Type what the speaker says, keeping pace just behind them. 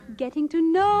Getting to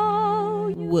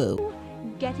know you. Whoa.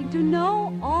 Getting to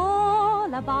know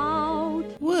all about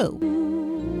Whoa.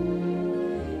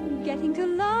 you. Getting to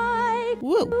like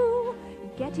Whoa. you.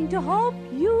 Getting to hope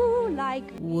you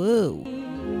like Whoa. me.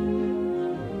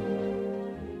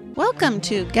 Welcome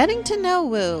to Getting to Know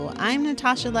Woo. I'm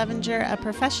Natasha Levinger, a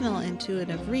professional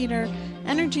intuitive reader,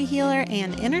 energy healer,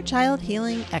 and inner child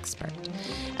healing expert.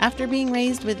 After being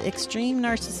raised with extreme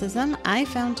narcissism, I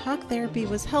found talk therapy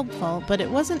was helpful, but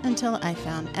it wasn't until I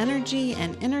found energy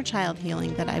and inner child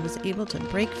healing that I was able to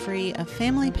break free of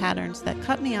family patterns that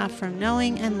cut me off from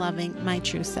knowing and loving my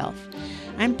true self.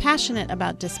 I'm passionate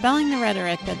about dispelling the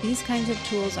rhetoric that these kinds of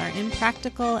tools are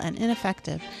impractical and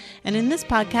ineffective, and in this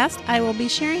podcast, I will be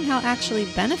sharing how actually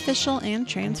beneficial and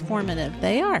transformative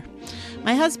they are.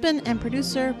 My husband and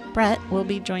producer, Brett, will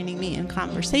be joining me in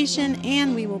conversation,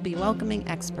 and we will be welcoming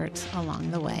experts along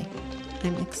the way.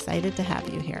 I'm excited to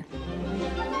have you here.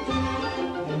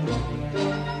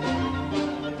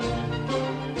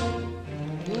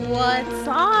 What's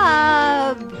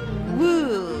up?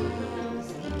 Woo!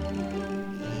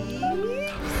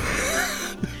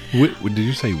 Did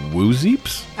you say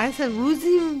woozeeps? I said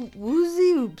woozy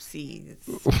oopsies.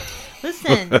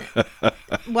 Listen,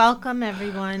 welcome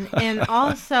everyone. And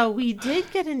also, we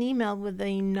did get an email with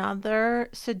another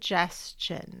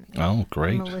suggestion. Oh,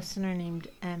 great. From a listener named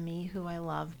Emmy, who I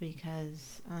love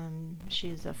because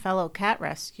she's a fellow cat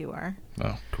rescuer.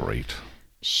 Oh, great.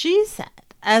 She said,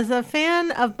 as a fan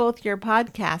of both your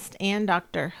podcast and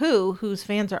Doctor Who, whose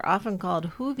fans are often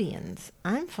called Whovians,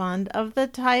 I'm fond of the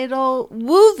title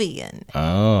Woovian.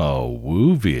 Oh,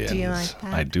 Woovians. Do you like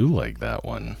that? I do like that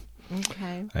one.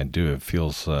 Okay. I do.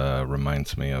 It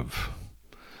reminds me of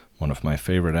one of my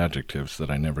favorite adjectives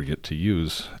that I never get to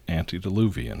use,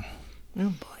 antediluvian.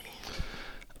 Oh, boy.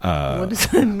 What does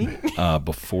that mean?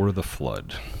 Before the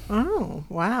flood. Oh,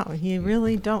 wow. You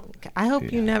really don't. I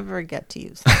hope you never get to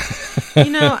use that.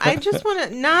 I just want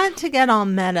to, not to get all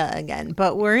meta again,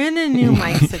 but we're in a new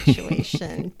mic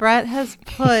situation. Brett has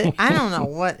put, I don't know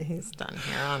what he's done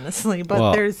here, honestly,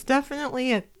 but there's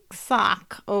definitely a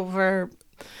sock over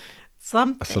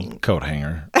something. Some coat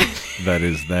hanger that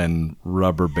is then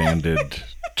rubber banded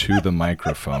to the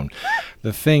microphone.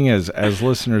 The thing is, as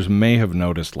listeners may have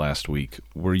noticed last week,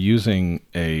 we're using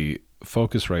a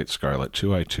Focusrite Scarlett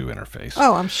 2i2 interface.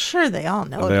 Oh, I'm sure they all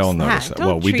noticed that. They all noticed that.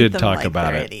 Well, we did talk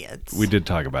about it. Idiots. We did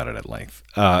talk about it at length.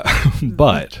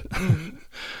 But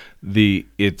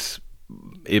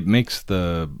it makes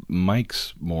the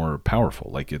mics more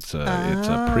powerful. Like it's a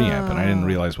preamp, and I didn't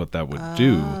realize what that would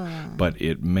do, but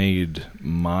it made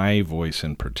my voice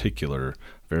in particular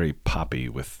very poppy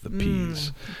with the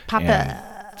P's.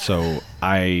 Papa. So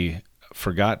I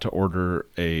forgot to order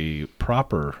a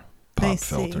proper pop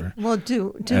filter. Well,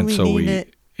 do and we so need we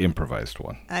it? Improvised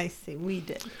one. I see. We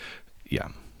did. Yeah.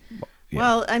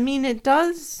 Well, I mean, it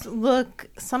does look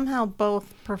somehow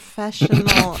both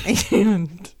professional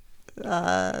and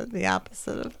the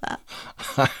opposite of that.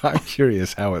 I'm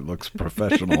curious how it looks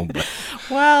professional. But...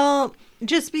 Well,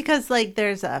 just because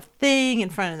there's a thing in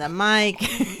front of the mic,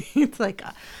 it's like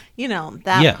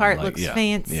that part looks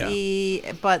fancy,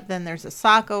 but then there's a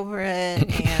sock over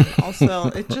it, and also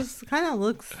it just kind of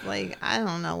looks like I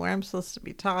don't know where I'm supposed to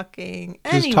be talking.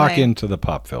 Just talk into the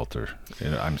pop filter.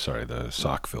 I'm sorry, the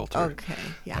sock filter. Okay,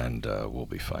 yeah, and we'll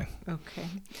be fine. Okay.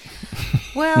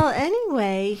 Well,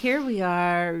 anyway, here we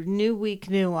are. New week,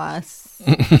 new us.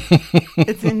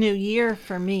 It's a new year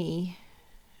for me.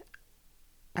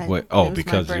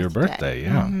 Because of your birthday,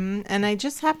 yeah. Mm-hmm. And I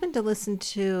just happened to listen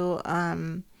to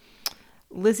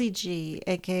Lizzie G,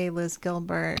 a.k.a. Liz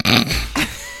Gilbert, on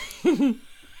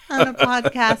a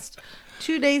podcast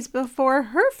 2 days before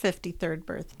her 53rd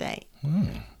birthday.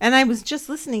 And I was just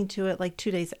listening to it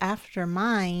 2 days after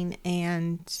mine,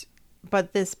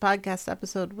 but this podcast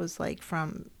episode was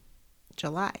from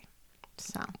July.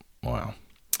 So. Wow.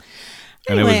 Anyway,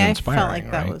 and it was inspiring, I felt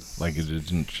like that right? was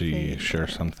Didn't she share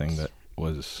something that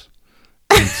was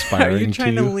inspiring to you? Are you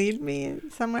trying to lead me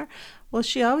somewhere? Well,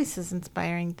 she always says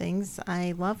inspiring things.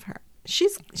 I love her. She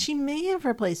may have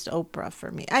replaced Oprah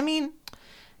for me. I mean,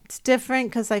 it's different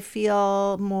because I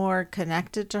feel more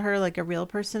connected to her like a real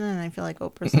person, and I feel like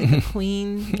Oprah's like a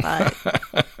queen. But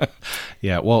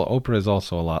yeah, well, Oprah is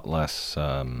also a lot less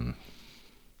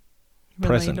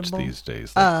present relatable these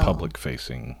days, public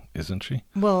facing, isn't she?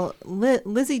 Well,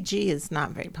 Lizzie G is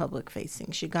not very public facing.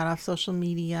 She got off social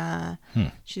media.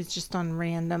 She's just on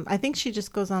random. I think she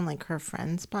just goes on her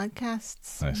friends'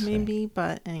 podcasts, maybe.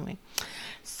 But anyway,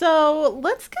 so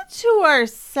let's get to our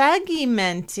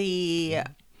segmenty.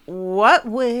 What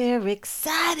we're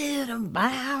excited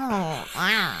about.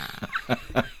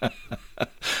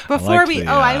 Before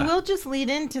I will just lead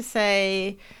in to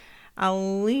say,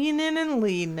 I'll lean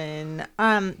in,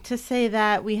 to say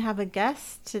that we have a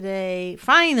guest today.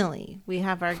 Finally, we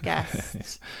have our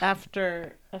guest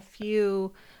after a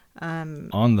few...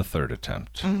 on the third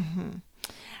attempt.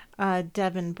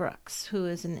 Devin Brooks, who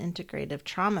is an integrative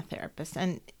trauma therapist,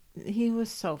 and he was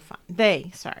so fun.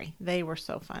 They were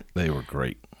so fun. They were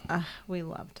great. We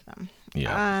loved them.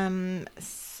 Yeah.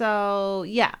 So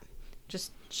yeah,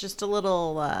 just a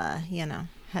little,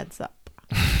 heads up.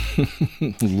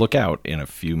 Look out in a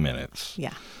few minutes.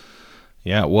 Yeah.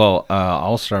 Yeah. Well,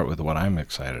 I'll start with what I'm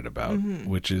excited about,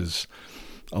 which is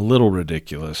a little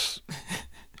ridiculous.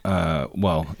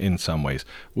 Well, in some ways.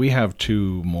 We have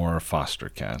 2 more foster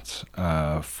cats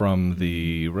from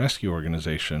the rescue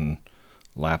organization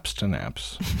Laps to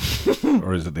Naps.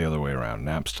 Or is it the other way around?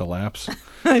 Naps to Laps?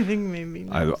 I think maybe.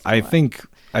 I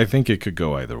think it could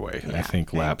go either way. Yeah, I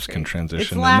think Laps can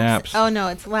transition to Naps. Oh, no,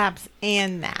 it's Laps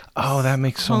and Naps. Oh, that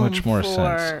makes so much more sense.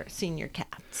 For senior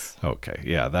cats. Okay,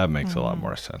 yeah, that makes a lot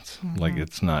more sense. Like,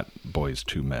 it's not boys,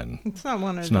 2 men. It's not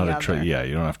one or it's the not other. Yeah,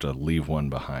 you don't have to leave one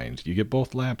behind. You get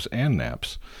both Laps and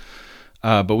Naps.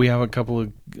 But we have a couple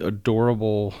of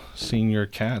adorable senior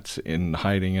cats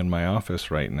hiding in my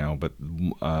office right now. But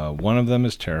one of them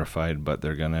is terrified, but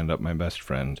they're going to end up my best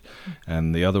friend.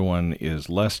 And the other one is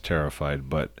less terrified,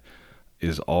 but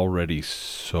is already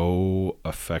so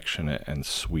affectionate and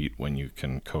sweet when you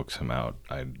can coax him out.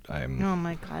 Oh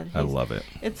my God. I love it.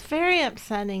 It's very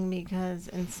upsetting because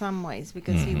in some ways,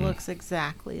 because he looks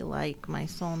exactly like my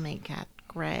soulmate cat,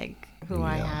 Greg, who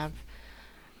I have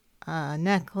a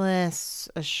necklace,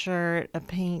 a shirt, a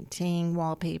painting,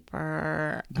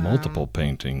 wallpaper. Multiple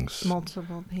paintings.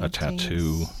 A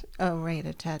tattoo. Oh, right,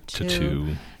 a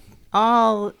tattoo.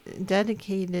 All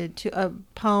dedicated to a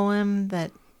poem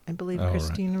that I believe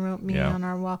Christina wrote me on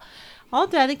our wall. All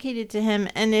dedicated to him.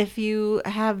 And if you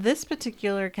have this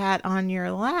particular cat on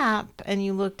your lap and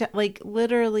you looked at, like,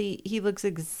 literally, he looks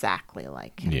exactly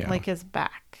like him, like his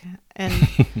back. And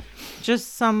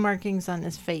just some markings on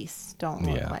his face don't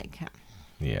look like him.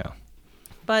 Yeah.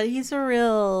 But he's a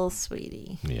real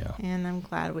sweetie. Yeah. And I'm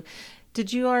glad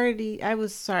did you already, I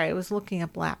was looking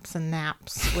up Laps and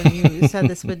Naps when you said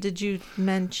this, but did you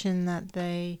mention that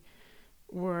they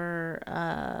were,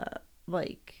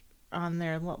 on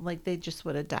their, like, they just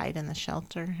would have died in the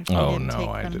shelter? If no,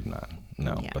 I did not.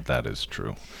 No, yeah. But that is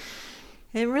true.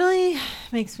 It really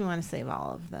makes me want to save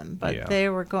all of them. But they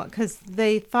were going, because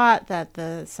they thought that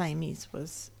the Siamese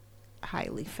was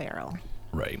highly feral.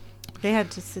 Right. They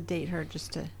had to sedate her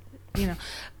just to,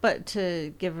 but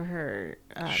to give her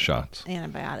shots,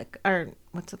 antibiotic, or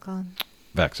what's it called?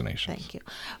 Vaccinations. Thank you.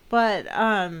 But,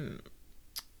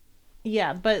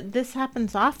 yeah, but this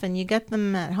happens often. You get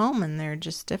them at home and they're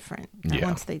just different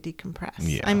once they decompress.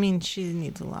 Yeah. I mean, she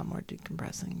needs a lot more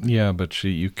decompressing. Yeah, but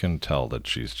you can tell that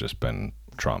she's just been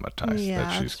traumatized,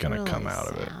 that she's going to come out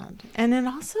of it. And it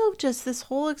also just, this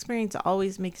whole experience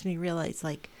always makes me realize,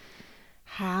 like,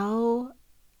 how,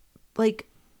 like,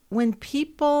 when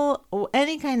people,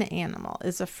 any kind of animal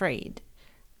is afraid,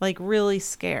 like really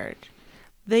scared,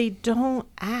 they don't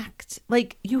act.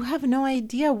 Like, you have no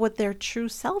idea what their true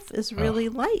self is really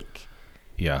like.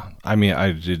 Yeah. I mean,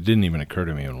 it didn't even occur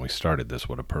to me when we started this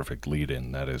what a perfect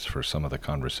lead-in that is for some of the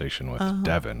conversation with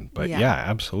Devin. But yeah,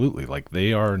 absolutely. Like,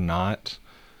 they are not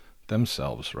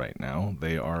themselves right now.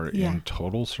 They are in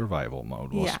total survival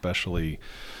mode. Well, especially...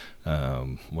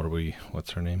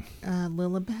 what's her name?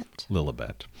 Lilibet.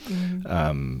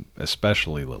 Mm-hmm.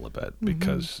 Especially Lilibet,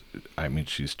 because I mean,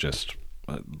 she's just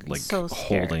like so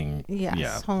holding,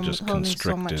 just holding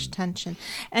constricted. So much tension.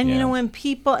 And when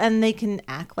people, and they can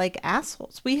act like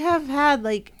assholes. We have had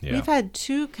we've had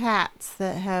 2 cats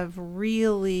that have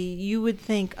really, you would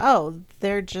think, oh,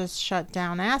 they're just shut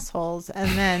down assholes,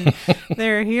 and then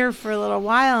they're here for a little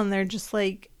while and they're just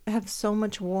like, have so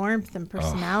much warmth and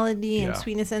personality and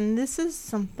sweetness. And this is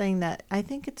something that I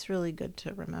think it's really good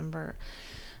to remember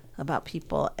about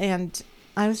people. And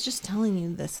I was just telling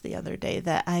you this the other day,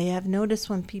 that I have noticed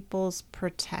when people's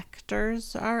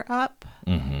protectors are up.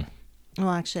 Mm-hmm.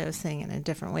 Well, actually, I was saying it in a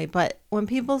different way. But when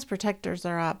people's protectors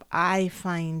are up, I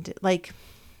find, like,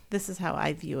 this is how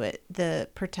I view it. The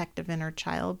protective inner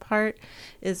child part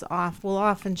will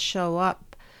often show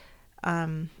up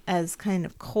as kind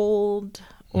of cold,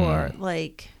 or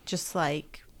like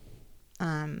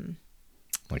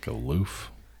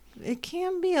aloof. It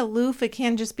can be aloof. It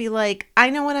can just be like, I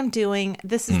know what I'm doing.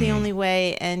 This is the only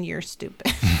way, and you're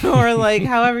stupid. Or like,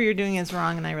 however you're doing is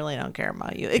wrong, and I really don't care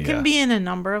about you. It can be in a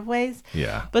number of ways.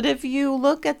 Yeah. But if you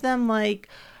look at them like,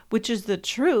 which is the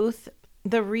truth,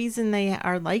 the reason they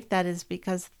are like that is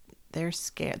because they're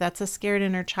scared. That's a scared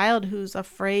inner child who's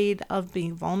afraid of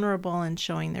being vulnerable and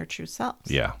showing their true selves.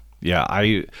 Yeah.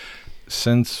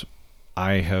 Since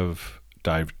I have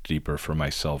dived deeper for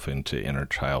myself into inner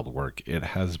child work, it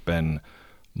has been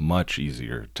much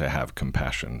easier to have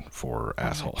compassion for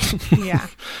assholes. Yeah.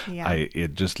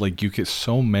 It just like you get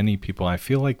so many people. I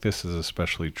feel like this is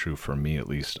especially true for me, at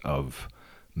least, of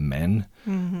men.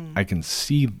 Mm-hmm. I can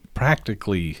see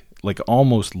practically, like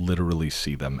almost literally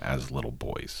see them as little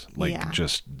boys. Like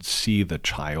just see the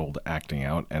child acting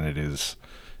out, and it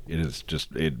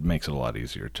makes it a lot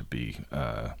easier to be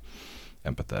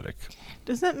empathetic.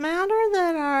 Does it matter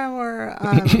that our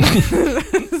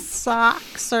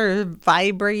socks are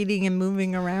vibrating and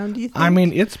moving around, do you think? I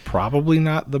mean, it's probably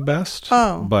not the best,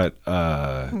 but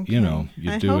okay. you know,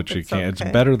 you do what you can. Okay. It's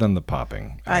better than the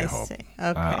popping, I hope. See.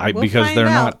 Okay. Because they're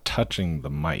not touching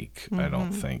the mic, I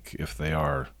don't think. If they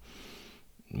are,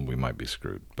 we might be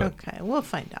screwed. But okay, we'll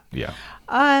find out. Yeah.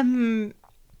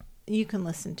 You can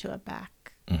listen to it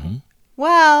back. Mm-hmm.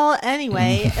 Well,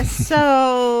 anyway,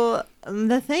 so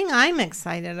the thing I'm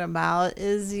excited about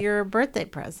is your birthday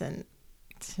present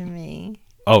to me.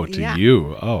 Oh, to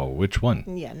you? Oh, which one?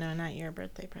 Yeah, no, not your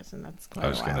birthday present. That's quite I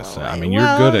was going to say. I mean,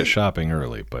 you're good at shopping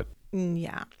early, but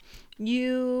yeah,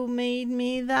 you made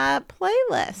me that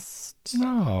playlist.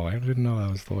 No, I didn't know that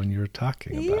was the one you were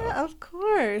talking about. Yeah, of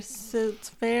course. It's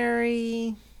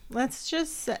very. Let's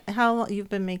just how you've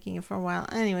been making it for a while.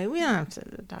 Anyway, we don't have to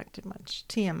talk too much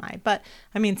TMI, but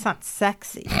I mean, it's not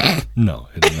sexy. No,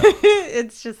 it's not.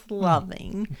 It's just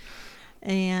loving.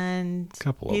 And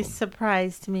he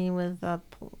surprised me with a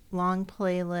long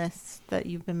playlist that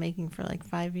you've been making for like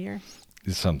 5 years.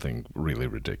 It's something really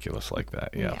ridiculous like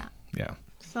that. Yeah.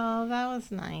 So that was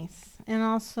nice. And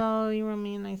also you wrote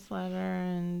me a nice letter,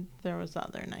 and there was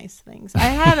other nice things. I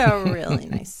had a really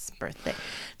nice birthday.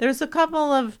 There's a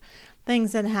couple of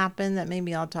things that happened that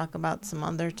maybe I'll talk about some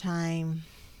other time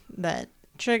that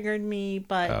triggered me,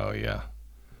 but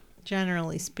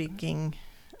generally speaking,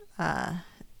 I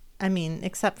mean,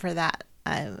 except for that,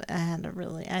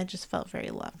 I just felt very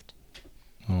loved.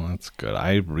 Well, that's good.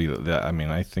 I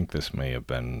think this may have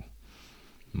been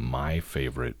my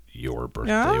favorite your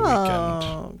birthday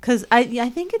weekend. Because I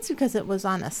think it's because it was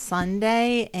on a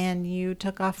Sunday and you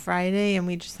took off Friday, and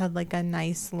we just had like a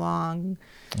nice long,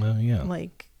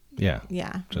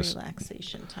 just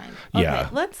relaxation time. Okay,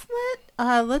 let's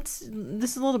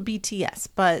this is a little BTS,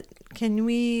 but can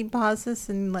we pause this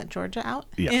and let Georgia out?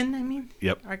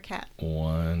 Yep. Our cat.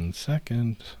 1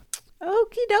 second.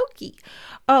 Okie dokie.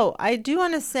 Oh, I do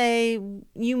want to say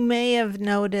you may have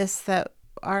noticed that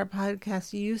our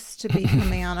podcast used to be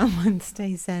coming out on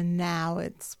Wednesdays, and now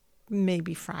it's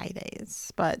maybe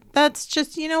Fridays. But that's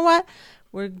just, you know what?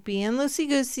 We're being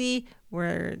loosey-goosey.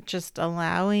 We're just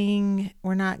we're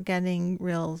not getting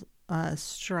real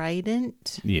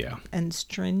strident and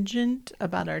stringent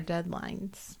about our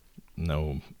deadlines.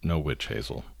 No witch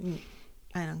hazel.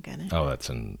 I don't get it. Oh, that's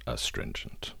an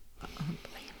astringent.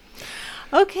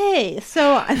 Okay,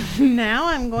 so now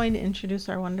I'm going to introduce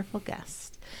our wonderful guest.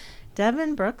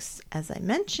 Devin Brooks, as I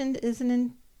mentioned, is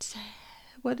an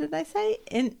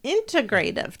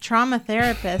integrative trauma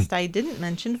therapist I didn't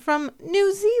mention from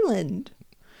New Zealand.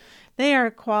 They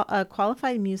are a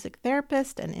qualified music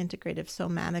therapist and integrative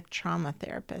somatic trauma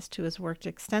therapist who has worked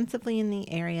extensively in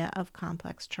the area of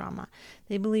complex trauma.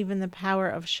 They believe in the power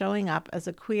of showing up as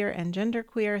a queer and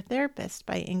genderqueer therapist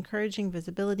by encouraging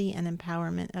visibility and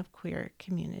empowerment of queer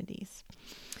communities.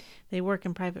 They work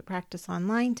in private practice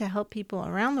online to help people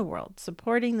around the world,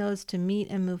 supporting those to meet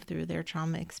and move through their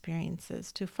trauma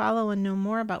experiences. To follow and know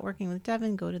more about working with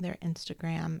Devin, go to their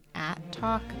Instagram at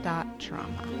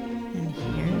talk.trauma. And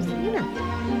here's the interview.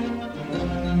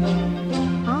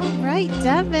 All right,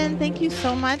 Devin, thank you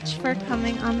so much for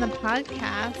coming on the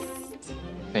podcast.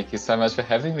 Thank you so much for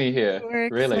having me here.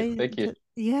 Really, thank you.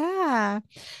 Yeah.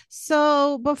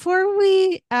 So before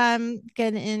we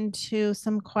get into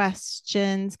some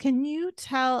questions, can you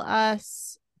tell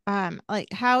us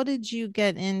how did you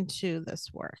get into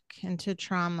this work, into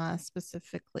trauma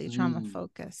specifically, trauma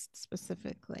focused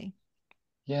specifically?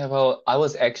 Yeah, well, I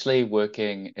was actually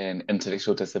working in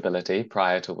intellectual disability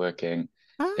prior to working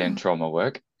in trauma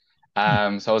work.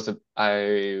 So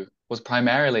I was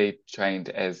primarily trained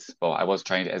as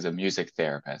a music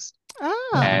therapist.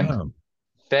 And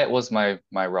that was my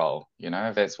role,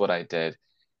 that's what I did.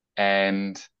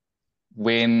 And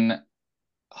when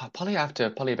probably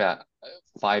about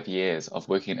 5 years of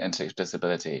working in intellectual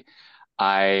disability,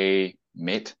 I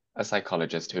met a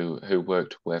psychologist who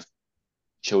worked with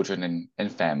children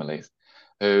and families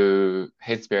who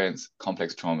had experienced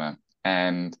complex trauma.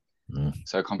 And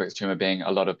so complex trauma being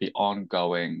a lot of the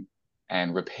ongoing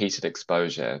and repeated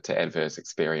exposure to adverse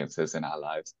experiences in our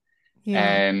lives. Yeah.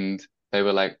 And they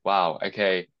were like, wow,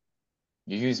 okay,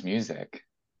 you use music.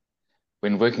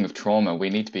 When working with trauma, we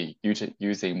need to be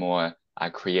using more our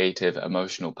creative,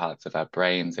 emotional parts of our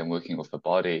brains and working with the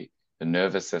body, the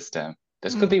nervous system.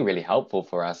 This could Mm. be really helpful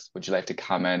for us. Would you like to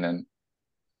come in and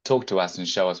talk to us and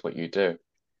show us what you do?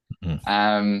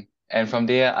 Mm. And from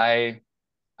there, I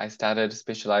started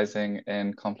specializing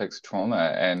in complex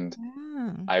trauma, and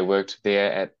Yeah. I worked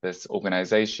there at this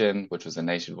organization, which was a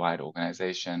nationwide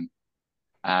organization.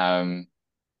 Um,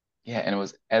 yeah, and it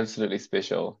was absolutely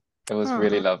special. It was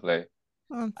really Oh, lovely.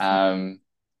 that's nice. Um,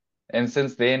 and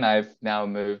since then, I've now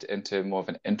moved into more of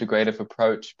an integrative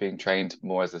approach, being trained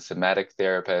more as a somatic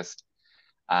therapist,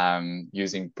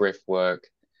 using breath work.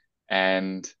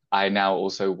 And I now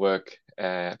also work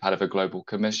part of a global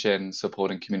commission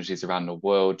supporting communities around the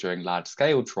world during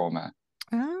large-scale trauma.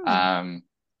 Oh. Um,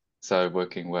 so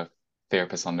working with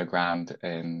therapists on the ground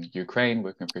in Ukraine,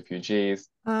 working with refugees.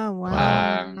 Oh,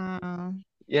 Wow. wow.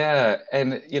 Yeah,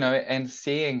 and and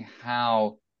seeing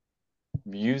how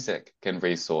music can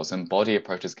resource and body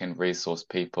approaches can resource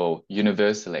people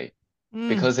universally, Mm.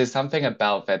 because there's something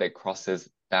about that that crosses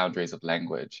boundaries of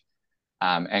language,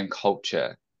 and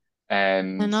culture.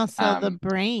 And And also the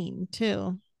brain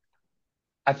too.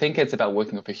 I think it's about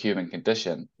working with a human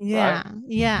condition, right? Yeah,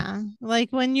 yeah.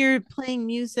 Like when you're playing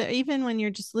music, even when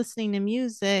you're just listening to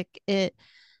music, it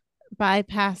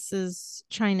bypasses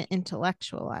trying to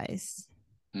intellectualize.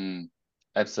 Mm,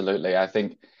 absolutely. I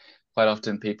think quite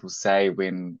often people say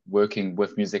when working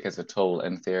with music as a tool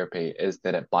in therapy is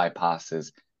that it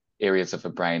bypasses areas of the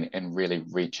brain and really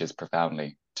reaches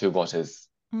profoundly to what is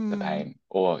the Mm, pain,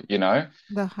 or, you know,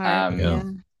 the heart, um, Yeah. yeah.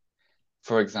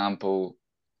 for example,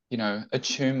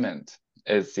 attunement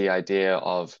is the idea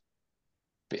of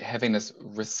having this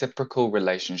reciprocal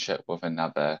relationship with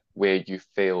another where you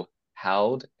feel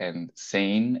held and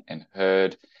seen and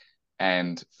heard,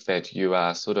 and that you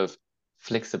are sort of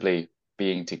flexibly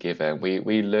being together.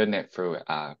 We learn that through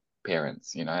our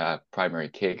parents, our primary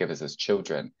caregivers as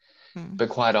children. Mm. But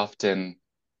quite often,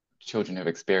 children who've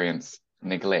experienced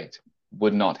neglect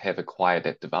would not have acquired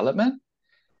that development.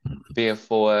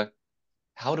 Therefore,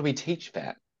 how do we teach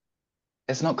that?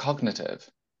 It's not cognitive,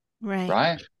 Right.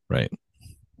 right? Right.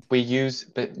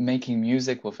 But making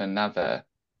music with another,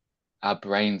 our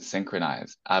brains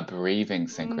synchronize, our breathing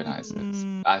synchronizes,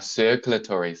 Mm, our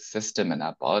circulatory system in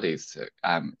our bodies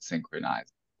synchronize.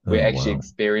 We're Oh, actually wow.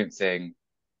 experiencing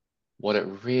what it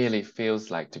really feels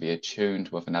like to be attuned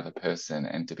with another person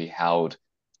and to be held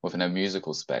within a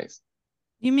musical space.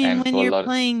 you mean And when for a you're lot,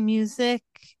 playing music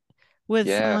with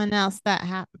yeah, someone else that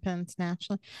happens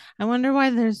naturally? I wonder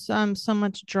why there's so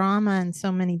much drama and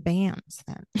so many bands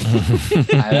then.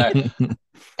 I know.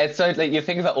 And so, like, you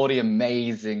think about all the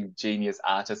amazing genius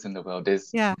artists in the world, there's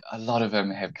Yeah. a lot of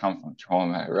them have come from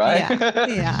trauma, right? Yeah.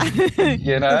 Yeah.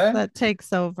 You Because know? that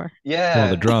takes over. Well,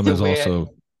 the Yeah. drama So is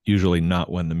also usually not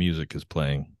when the music is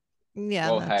playing. Yeah,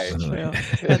 well, that's hey. true.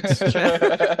 That's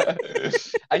true.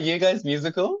 Are you guys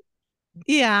musical?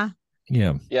 Yeah.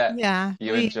 Yeah. Yeah. Yeah.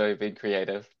 You enjoy being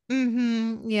creative.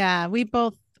 Yeah, we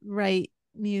both write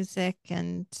music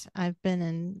and I've been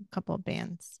in a couple of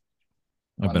bands.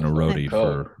 I've been a Wonderful. roadie Cool.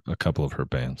 for a couple of her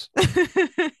bands.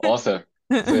 Awesome.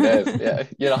 Sweet as. Yeah.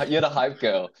 You're the hype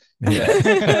girl. Yeah.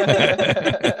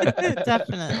 Yeah.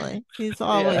 Definitely. He's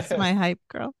always Yeah. my hype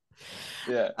girl.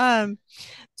 Yeah. Um,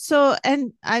 so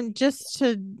and I'm just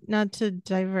to not to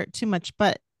divert too much,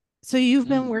 but so you've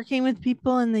been Mm. working with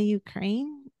people in the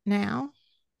Ukraine now?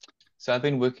 So I've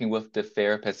been working with the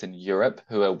therapists in Europe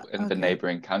who are in the Okay.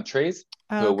 neighboring countries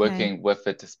who are Okay. working with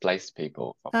the displaced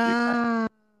people from Ukraine. Uh,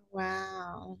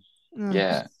 wow. Oh,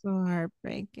 Yeah, so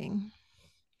heartbreaking.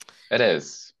 it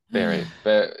is very,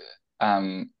 but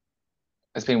um,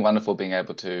 it's been wonderful being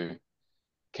able to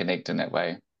connect in that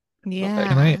way with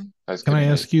Can I Yeah. those can I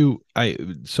ask communities.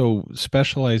 you, so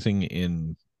specializing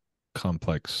in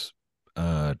complex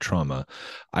trauma,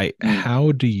 I Mm,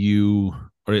 how do you,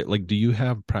 or like, do you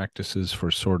have practices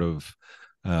for sort of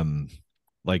um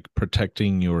like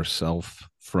protecting yourself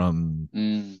from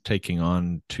mm, taking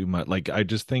on too much? Like, I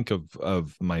just think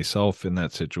of myself in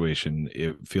that situation.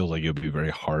 It feels like it would be very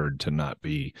hard to not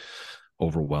be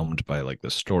overwhelmed by like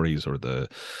the stories or the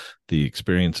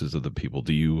experiences of the people.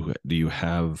 Do you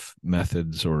have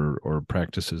methods or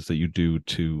practices that you do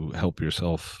to help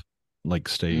yourself, like,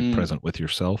 stay mm. present with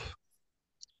yourself?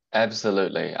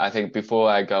 Absolutely. I think before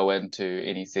I go into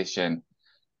any session,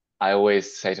 I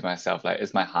always say to myself, like,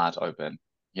 is my heart open?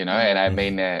 And I Mm.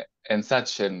 mean that in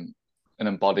such an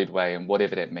embodied way, and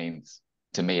whatever that means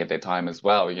to me at that time as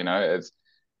well, it's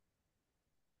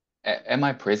am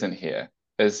I present here?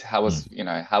 Is how Mm. is,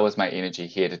 how is my energy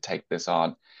here to take this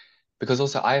on? Because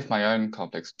also I have my own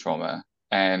complex trauma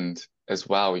and as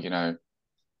well,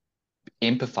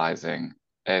 empathizing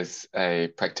as a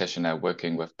practitioner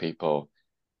working with people,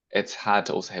 it's hard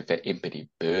to also have that empathy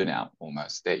burnout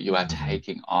almost that you are Mm-hmm.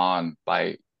 taking on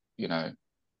by, you know,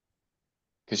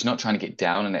 because you're not trying to get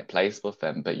down in that place with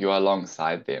them, but you're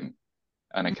alongside them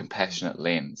on a compassionate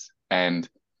lens. And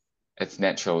it's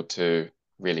natural to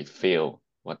really feel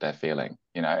what they're feeling,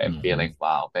 and Mm-hmm. feeling,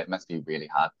 wow, that must be really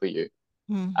hard for you.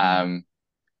 Mm-hmm. Um,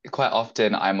 Quite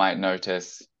often I might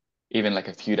notice even like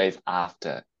a few days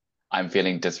after I'm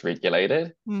feeling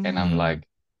dysregulated and I'm Mm-hmm. Mm. like,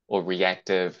 or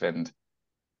reactive and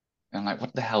I'm like,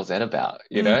 what the hell is that about?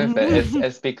 But it's Mm-hmm.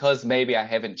 it's because maybe I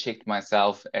haven't checked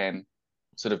myself and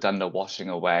sort of done the washing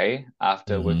away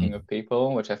after working Mm-hmm. with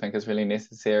people, which I think is really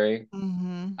necessary.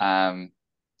 Mm-hmm. Um,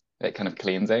 that kind of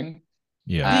cleansing.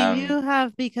 Yeah. Do Um, you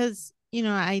have, because,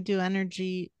 I do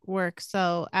energy work,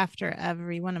 so after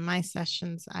every one of my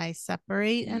sessions, I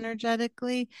separate mm,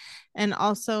 energetically. And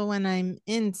also when I'm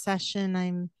in session,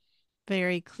 I'm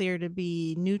very clear to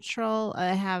be neutral.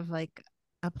 I have like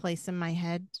a place in my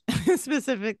head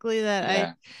specifically that I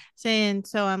yeah. say, and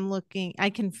so I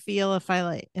can feel if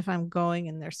I'm going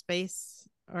in their space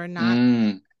or not,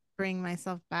 Mm, bring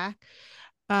myself back.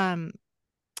 Um,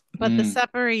 but the mm,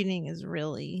 separating is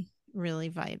really, really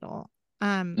vital.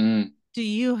 Um, mm. do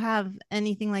you have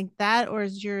anything like that, or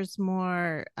is yours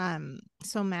more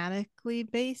somatically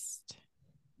based?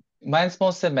 Mine's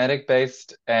more somatic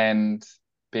based and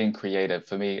being creative.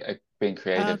 For me, being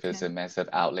creative is Okay. a massive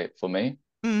outlet for me,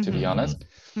 to be Mm-hmm. Mm-hmm. honest.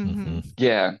 Mm-hmm. Mm-hmm.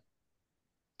 Yeah.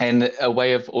 And a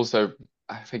way of also,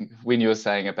 I think when you were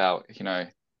saying about,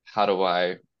 how do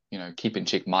I, keep in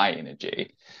check my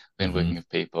energy when Mm-hmm. working with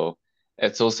people,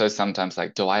 it's also sometimes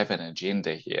like, do I have an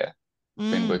agenda here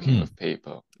when working Mm. Mm. with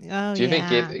people? Oh Do you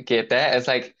ever yeah, get that? It's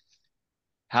like,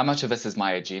 how much of this is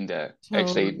my agenda?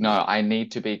 Actually, no, totally. I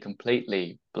need to be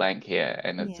completely blank here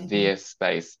and it's Yeah. their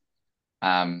space.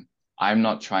 Um, I'm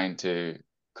not trying to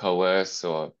coerce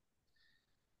or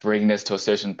bring this to a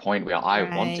certain point where I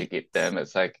want to Right. get them.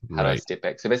 It's like, how do I Right. step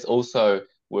back? So that's also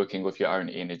working with your own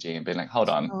energy and being like, hold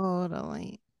on,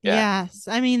 Totally. yeah, Yes.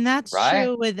 I mean, that's right?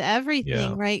 true with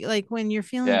everything, Yeah. right? Like when you're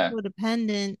feeling Yeah,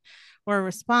 codependent or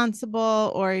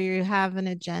responsible or you have an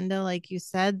agenda, like you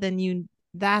said,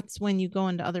 that's when you go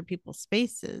into other people's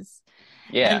spaces.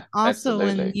 And yeah, also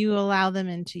when absolutely. you allow them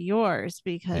into yours,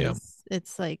 Yeah. because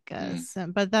it's like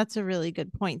Mm, but that's a really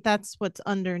good point. That's what's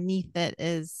underneath it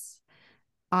is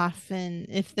often,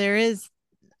 if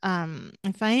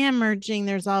I am merging,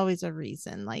 there's always a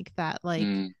reason like that. Like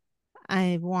mm,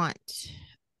 I want,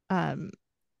 um,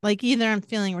 like either I'm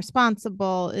feeling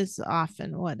responsible is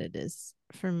often what it is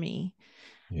for me.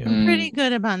 Yeah. I'm pretty mm.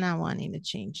 good about not wanting to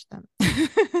change them.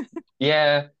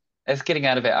 Yeah, it's getting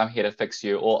out of it. I'm here to fix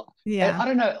you. Or Yeah. I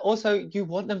don't know. Also, you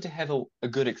want them to have a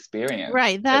good experience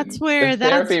Right. That's in the where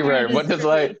that's therapy where it room. is What is for me.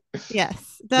 like,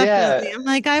 Yes, yeah, definitely. I'm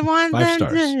like, I want Five them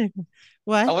stars. to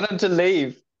I what? want them to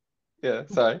leave. Yeah,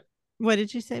 sorry. What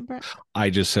did you say, Brett? I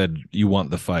just said you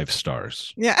want the 5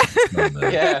 stars Yeah. from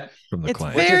the Yeah, from the It's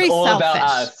client. which is very all about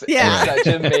selfish. us. It's Yeah. Right. such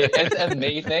a me, it's a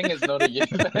me thing. It's not a you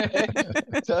thing.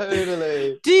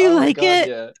 Totally. Do you Oh my like God, it?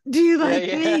 yeah. Do you Yeah,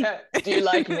 like me? yeah. Do you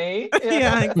like me? Yeah.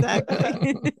 Yeah,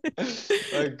 exactly.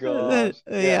 Oh gosh.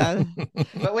 Yeah. Yeah.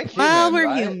 But we're Well, human, we're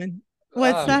right? human.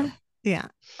 What's Oh, Yeah. that? Yeah.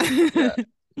 yeah,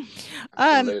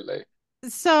 um, absolutely.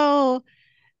 so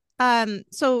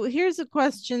so here's a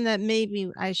question that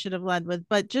maybe I should have led with,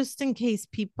 but just in case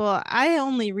people, I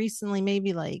only recently,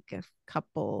 maybe like a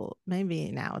couple,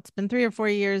 maybe now it's been 3 or 4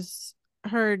 years,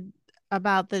 heard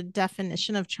about the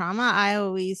definition of trauma. I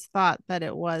always thought that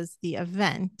it was the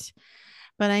event,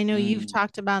 but I know you've Mm,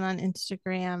 talked about on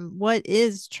Instagram what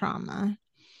is trauma.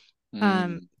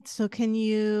 mm. So can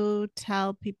you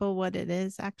tell people what it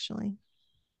is actually?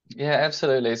 Yeah,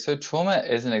 absolutely. So trauma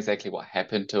isn't exactly what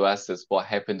happened to us, it's what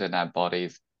happened in our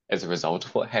bodies as a result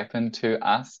of what happened to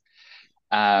us.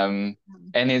 Um,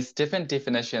 and there's different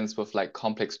definitions with like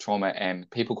complex trauma, and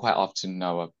people quite often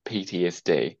know of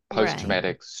PTSD, Right.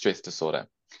 post-traumatic stress disorder.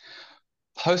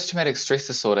 Post-traumatic stress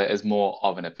disorder is more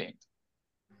of an event.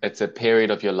 It's a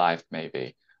period of your life,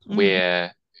 maybe, Mm-hmm.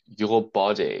 where your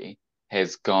body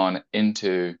has gone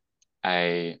into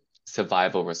a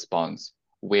survival response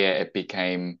where it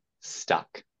became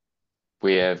stuck,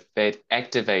 where that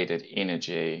activated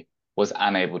energy was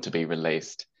unable to be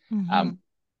released. Mm-hmm. Um,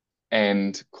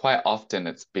 and quite often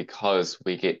it's because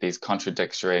we get these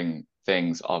contradictory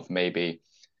things of maybe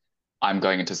I'm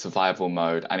going into survival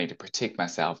mode, I need to protect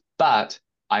myself, but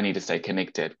I need to stay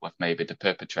connected with maybe the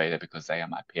perpetrator because they are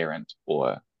my parent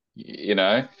or you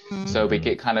know? So we Mm-hmm.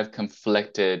 get kind of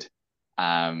conflicted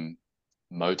um,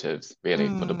 motives really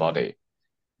for the Mm. body,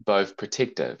 both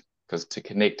protective, because to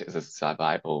connect is a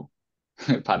survival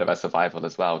part of our survival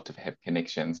as well, to have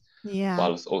connections, Yeah.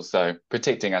 whilst also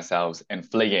protecting ourselves and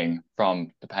fleeing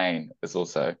from the pain is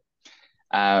also.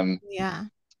 Um, Yeah.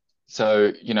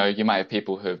 so, you might have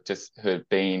people who have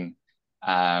been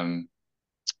um,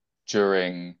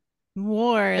 during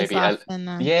War is maybe often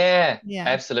yeah, yeah.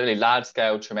 absolutely large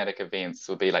scale traumatic events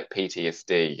would be like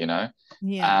PTSD,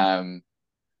 Yeah. um,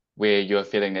 where you're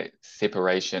feeling that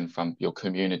separation from your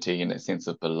community and a sense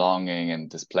of belonging and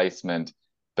displacement,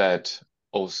 but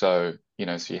also,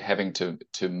 so you're having to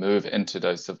move into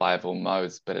those survival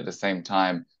modes, but at the same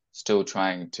time, still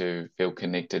trying to feel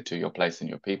connected to your place and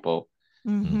your people.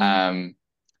 Mm-hmm. Um,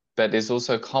 but there's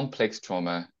also complex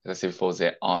trauma, as I said before, is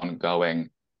that ongoing,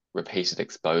 repeated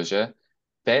exposure.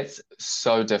 That's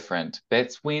so different.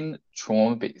 That's when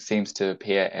seems to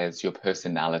appear as your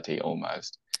personality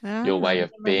almost, Ah, your way I've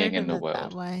of never being heard in of the it that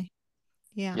world. way.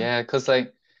 Yeah. Yeah, because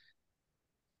like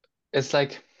it's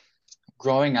like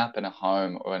growing up in a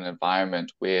home or an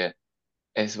environment where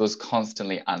it was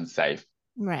constantly unsafe.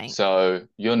 Right. So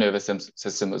your nervous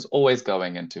system was always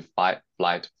going into fight,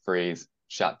 flight, freeze,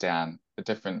 shut down, the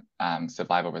different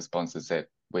survival responses that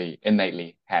we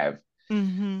innately have.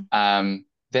 Mm-hmm.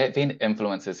 That then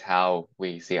influences how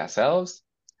we see ourselves,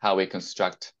 how we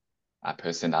construct our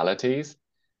personalities.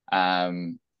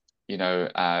 Um,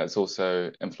 it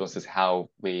also influences how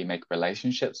we make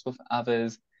relationships with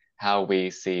others, how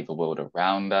we see the world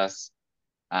around us.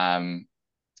 Um,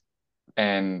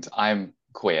 and I'm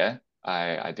queer.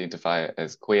 I identify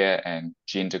as queer and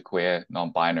genderqueer,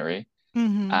 non-binary.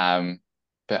 Mm-hmm. Um,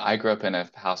 but I grew up in a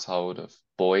household of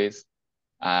boys.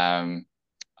 Um,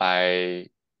 I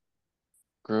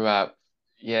grew up,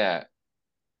 yeah,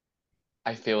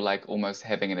 I feel like almost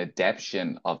having an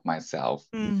adaptation of myself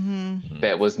Mm-hmm.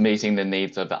 that was meeting the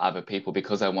needs of the other people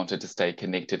because I wanted to stay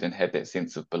connected and have that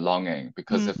sense of belonging.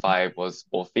 Because if Mm-hmm. I was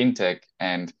authentic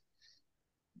and,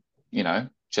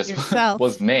 just was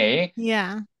Yourself. me,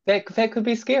 Yeah. that could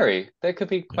be scary. That could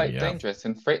be quite Yeah. dangerous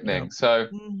and Yeah. threatening. So,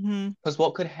 Mm-hmm. because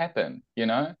what could happen?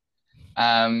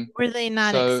 Um, Were they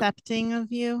not so accepting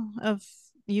of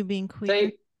you being queer?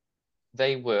 they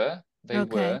they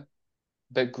Okay. were,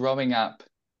 but growing up,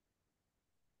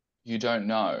 you don't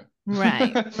know.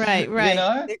 Right. Right. You Right.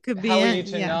 know, It could be how are you a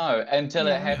to yeah. know until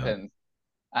it Yeah. Yeah. happens?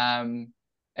 Um,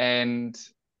 and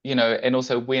and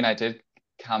also when I did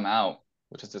come out,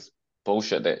 which is just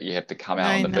bullshit that you have to come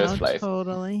out in I the first know, place.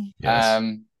 totally. Yes.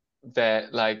 Um,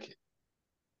 that like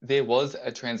there was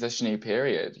a transitionary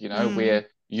period, Mm. where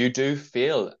you do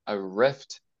feel a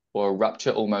rift or a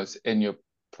rupture almost in your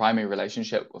primary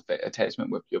relationship with that attachment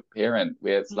with your parent,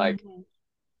 where Mm-hmm.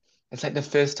 it's like the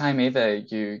first time ever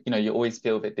you always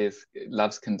feel that there's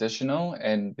love's conditional,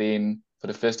 and then for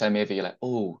the first time ever you're like,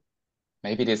 oh,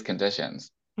 maybe there's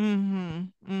conditions.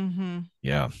 Mm-hmm. Mm-hmm.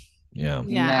 Yeah. Yeah.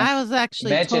 Yeah, I Mass was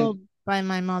actually Imagine, told by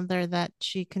my mother that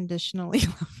she conditionally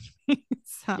loved me.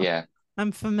 So yeah, I'm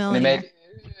and familiar. imagine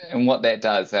and what that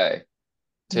does, to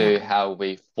Yeah. how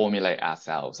we formulate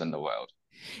ourselves in the world.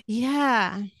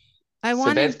 Yeah. I So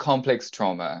that's wanted complex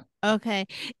trauma. okay.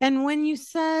 And when you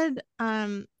said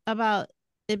about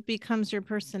it becomes your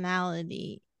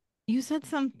personality, you said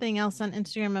something else on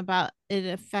Instagram about it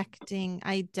affecting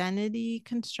identity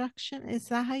construction. Is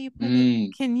that how you put it?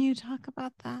 Mm, Can you talk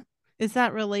about that? Is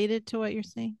that related to what you're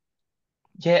saying?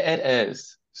 yeah, it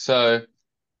is. So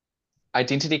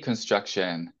identity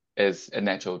construction is a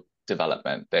natural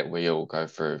development that we all go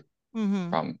through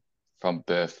Mm-hmm. from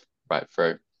birth right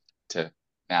through to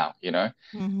now.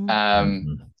 Mm-hmm. Um,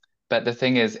 Mhm. but the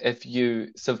thing is, if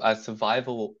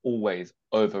survival will always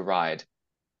override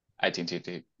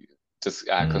identity just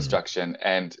Mm. construction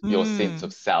and your sense Mm.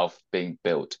 of self being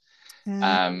built. Uh,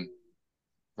 Um,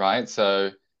 right?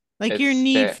 So like your it's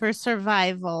need that, for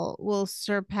survival will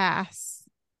surpass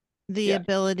the yeah,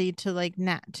 ability to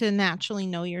to naturally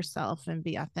know yourself and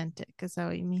be authentic. Is that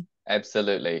what you mean?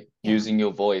 absolutely. Yeah. Using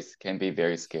your voice can be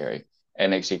very scary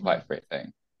and actually quite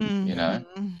threatening, you know?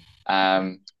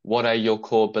 Mm-hmm. What are your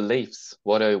core beliefs?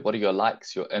 What are your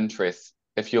likes, your interests?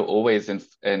 If you're always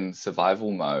in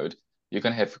survival mode, you're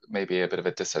going to have maybe a bit of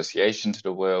a dissociation to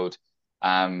the world.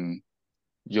 Um,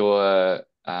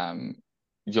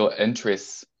 your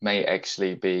interests may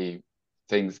actually be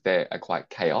things that are quite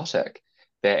chaotic,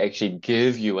 that actually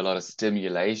give you a lot of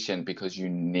stimulation because you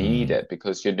need Mm. it,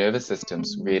 because your nervous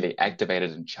system's really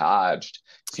activated and charged.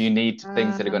 So you need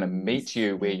things that are going to I meet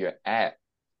you where see. you're at.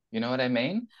 You know what I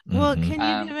mean? Well, Mhm. can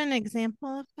you give Um, an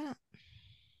example of that?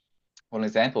 Well, an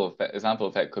example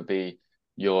of that could be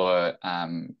your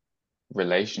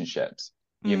relationships.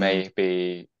 You Mm. may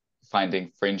be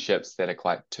finding friendships that are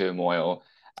quite turmoil,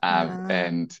 Uh,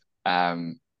 and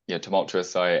yeah,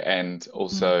 tumultuous, sorry, and mm,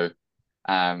 also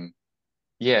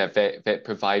yeah, that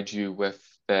provide you with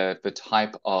the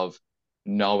type of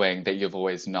knowing that you've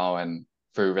always known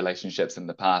through relationships in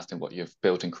the past and what you've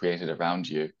built and created around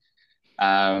you.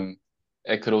 Um,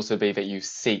 it could also be that you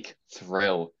seek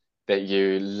thrill, that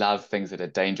you love things that are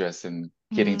dangerous and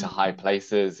getting to high mm,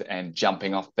 places and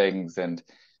jumping off things, and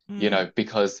mm.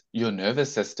 because your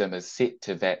nervous system is set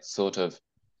to that sort of,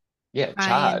 yeah, High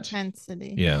charge,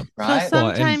 intensity. Yeah. So right? Well,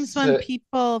 and sometimes when So,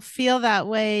 people feel that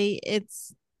way,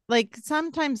 it's like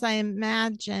sometimes I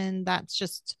imagine that's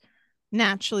just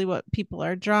naturally what people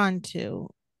are drawn to,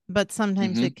 but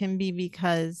sometimes mhm. it can be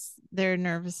because their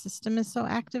nervous system is so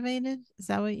activated. Is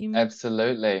that what you mean?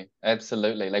 Absolutely,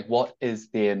 absolutely. Like, what is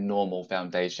their normal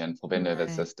foundation for their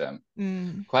nervous Right. system?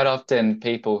 Mm, Quite often,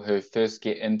 people who first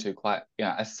get into quite,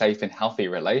 a safe and healthy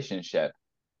relationship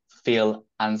feel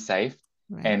unsafe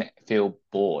right. and feel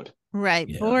bored, Right.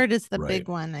 yeah, Bored is the right. big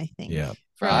one, I Yeah. think,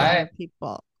 for a Yeah. lot right? of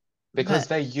people. Because But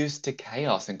they're used to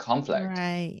chaos and conflict.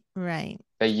 right, right,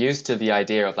 They're used to the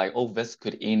idea of like, oh, this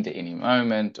could end at any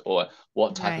moment, or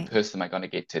what type of right, person am I going to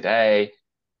get today?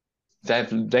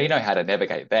 They know how to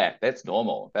navigate that. That's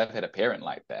normal. They've had a parent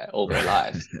like that all their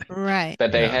lives. right.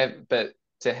 Yeah. But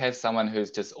to have someone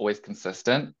who's just always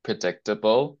consistent,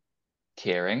 predictable,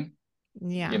 caring,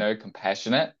 Yeah.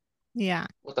 compassionate, Yeah.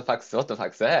 what the fuck's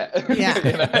that?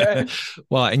 Yeah.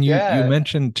 Well, and you Yeah.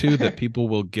 mentioned too that people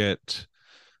will get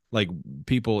like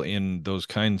people in those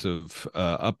kinds of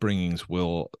upbringings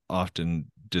will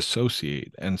often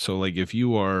dissociate. And so like if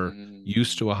you are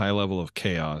used Mm, to a high level of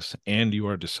chaos and you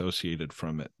are dissociated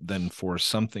from it, then for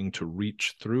something to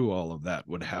reach through all of that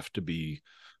would have to be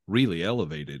really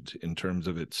elevated in terms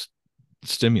of its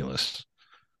stimulus,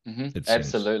 it seems.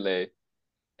 absolutely.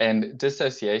 And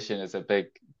dissociation is a big,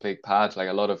 big part. Like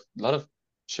a lot of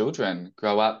children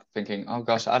grow up thinking, oh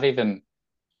gosh, I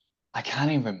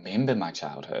can't even remember my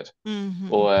childhood, Hmm.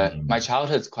 or Mm-hmm. my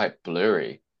childhood's quite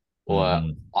blurry, or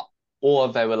Mm-hmm. or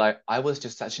they were like, I was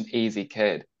just such an easy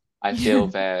kid. I feel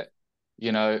that,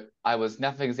 I was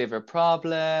nothing's ever a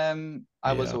problem.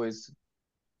 I was Yeah. always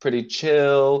pretty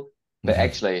chill, but Mm-hmm.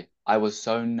 actually I was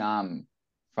so numb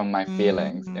from my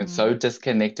feelings and Hmm. so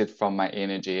disconnected from my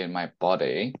energy and my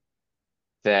body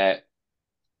that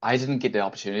I didn't get the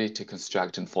opportunity to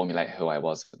construct and formulate who I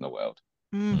was in the world,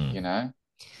 Mm. you know?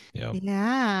 Yeah.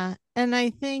 Yeah. And I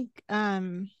think,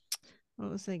 what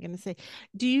was I going to say?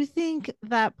 Do you think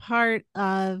that part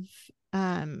of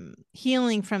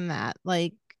healing from that,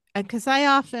 like, because I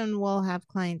often will have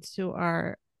clients who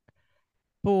are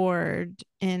bored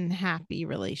and happy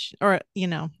relation, or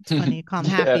it's funny to call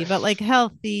them Yeah. happy, but like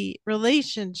healthy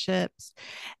relationships.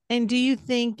 And do you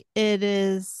think it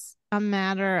is a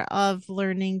matter of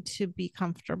learning to be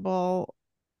comfortable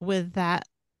with that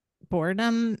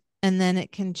boredom, and then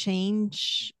it can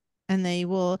change, and they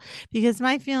will, because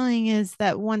my feeling is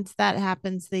that once that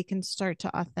happens, they can start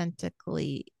to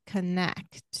authentically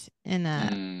connect in a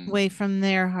Mm, way from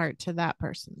their heart to that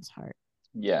person's heart.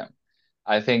 yeah.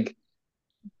 I think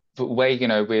the way,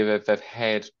 we've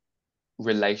had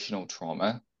relational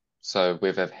trauma, so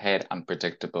we've had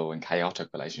unpredictable and chaotic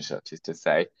relationships, is to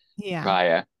say, Yeah.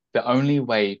 prior, the only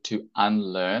way to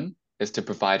unlearn is to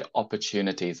provide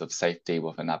opportunities of safety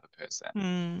with another person.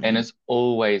 And Mm, it's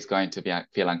always going to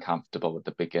feel uncomfortable at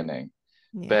the beginning.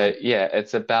 yeah. But yeah,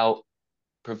 it's about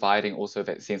providing also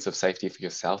that sense of safety for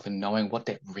yourself and knowing what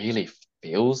that really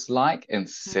feels like and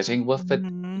sitting with the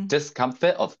Mhm.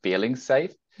 discomfort of feeling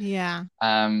safe. Yeah.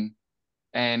 Um,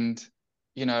 and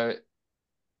you know,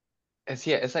 it's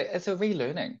like it's a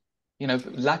relearning.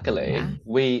 Luckily Yeah.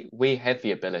 Mm-hmm. we have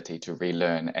the ability to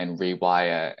relearn and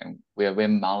rewire, and we're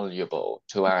malleable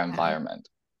to our Yeah. environment,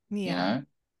 you Yeah. know?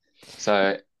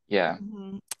 So yeah.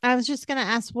 Mhm. I was just going to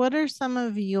ask, what are some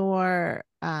of your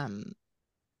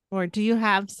or do you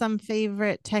have some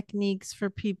favorite techniques for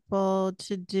people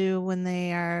to do when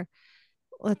they are,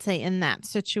 let's say, in that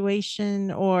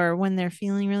situation, or when they're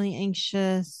feeling really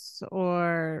anxious,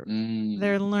 or Mm,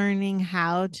 they're learning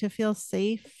how to feel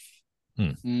safe?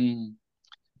 mm.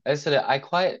 Actually, I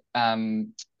quite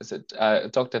is it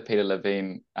Dr. Peter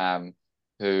Levine,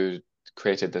 who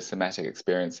created the somatic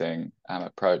experiencing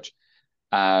approach.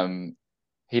 Um,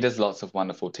 he does lots of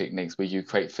wonderful techniques where you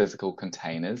create physical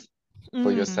containers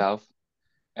for Mm, yourself.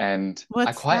 And I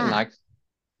what's quite that? like,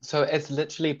 so it's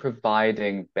literally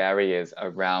providing barriers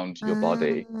around your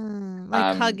body.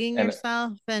 Like hugging And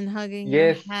yourself and hugging your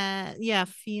yes, head. Yeah,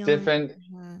 feeling different,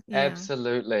 your head. Yeah.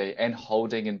 absolutely, and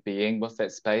holding and being with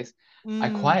that space. I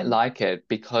quite Mm, like it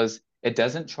because it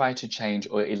doesn't try to change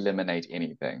or eliminate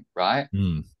anything, right?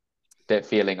 Mm. That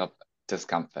feeling of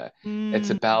discomfort. It's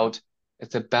Mm, about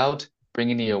it's about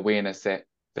bringing the awareness that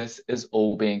this is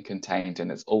all being contained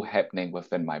and it's all happening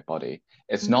within my body.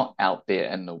 It's mm, not out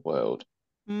there in the world.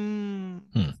 mm,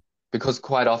 Hmm. Because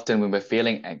quite often when we're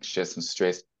feeling anxious and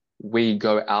stressed, we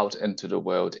go out into the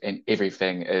world and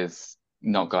everything is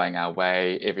not going our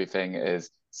way. Everything is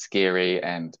scary,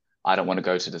 and I don't want to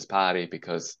go to this party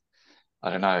because I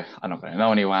don't know, I'm not going to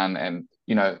know anyone. And,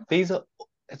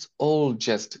 it's all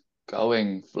just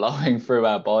flowing through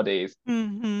our bodies.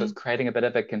 So mhm, it's creating a bit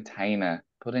of a container,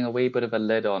 putting a wee bit of a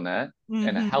lid on it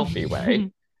in a healthy way,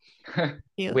 mhm.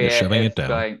 Cute. You're where shutting it it's down.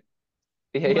 going,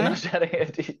 yeah, you're not What? shutting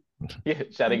it, yeah,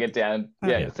 shutting it down,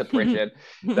 yeah, Yeah. suppression.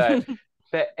 But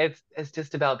it's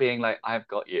just about being like, I've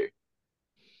got you.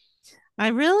 I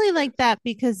really like It's that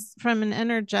because from an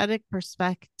energetic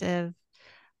perspective,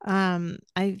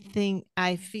 I think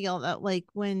I feel that like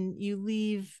when you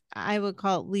leave, I would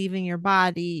call it leaving your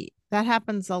body. That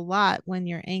happens a lot when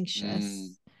you're mm,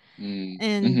 anxious.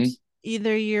 And mm-hmm.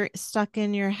 either you're stuck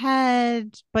in your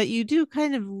head, but you do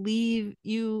kind of leave,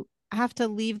 you have to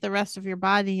leave the rest of your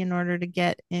body in order to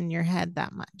get in your head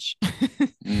that much.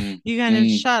 Mm, You kind of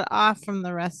mm, shut off from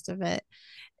the rest of it.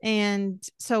 And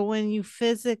so when you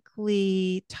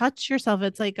physically touch yourself,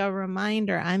 it's like a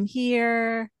reminder, I'm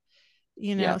here,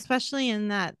 yeah. especially in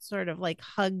that sort of like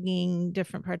hugging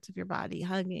different parts of your body,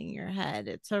 hugging your head.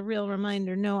 It's a real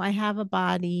reminder. No, I have a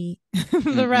body.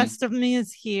 The Hmm. rest of me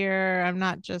is here. I'm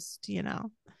not just,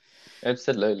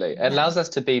 Absolutely. It head. allows us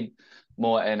to be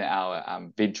more in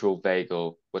our ventral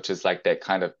vagal, which is like that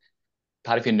kind of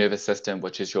part of your nervous system,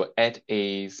 which is your at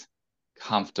ease,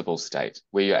 comfortable state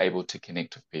where you're able to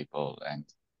connect with people. And,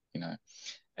 you know,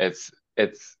 it's,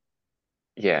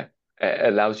 yeah,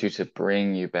 it allows you to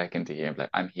bring you back into here. Like,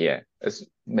 I'm here. It's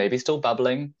maybe still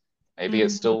bubbling, maybe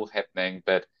it's Mhm. still happening,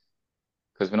 but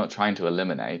because we're not trying to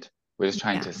eliminate, we're just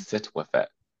trying Yeah. to sit with it,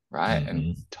 right? And,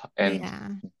 Hmm. and Yeah.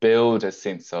 build a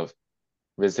sense of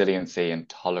resiliency and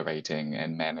tolerating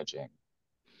and managing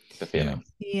the Yeah.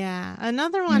 feelings. Yeah.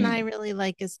 Another one I Mm, really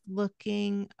like is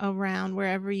looking around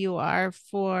wherever you are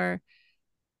for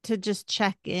to just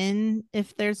check in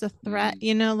if there's a threat.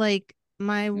 mm, Like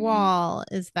my mm, wall,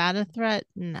 is that a threat?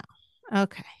 No.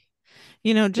 Okay.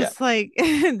 yeah, Just like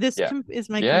yeah, is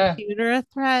my yeah. computer a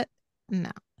threat?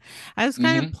 No. I was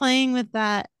kind of Hmm. playing with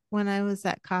that when I was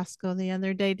at Costco the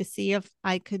other day to see if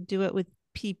I could do it with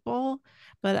people,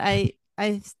 but I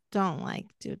don't like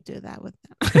to do that with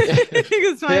them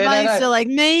because my Yeah, no, body's no. still like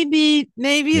maybe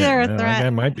Yeah. they're a That threat. guy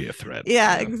might be a threat.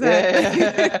 Yeah, Yeah. exactly.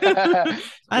 Yeah,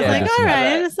 I was like, Hundred yeah, all percent. I right,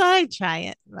 know, I just thought I'd try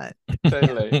it, but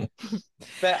totally.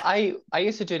 But I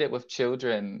used to do that with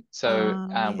children. So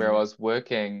oh where I yeah. was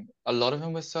working, a lot of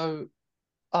them were so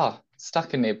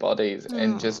stuck in their bodies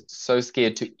and Oh, just so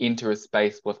scared to enter a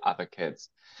space with other kids.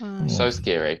 oh Oh, So yeah.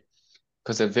 scary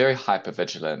because they're very hyper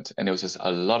vigilant and there was just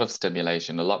a lot of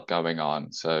stimulation, a lot going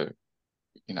on. So,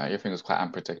 everything was quite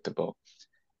unpredictable.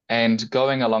 And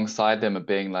going alongside them and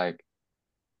being like,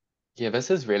 yeah,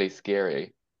 this is really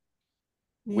scary.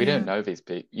 We Yeah. don't know these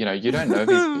people. You don't know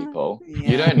these people.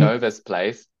 You Yeah. don't know this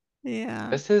place. Yeah.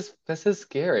 This is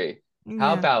scary.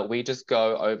 How Yeah. about we just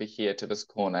go over here to this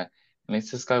corner and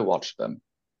let's just go watch them?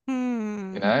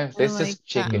 I Let's like just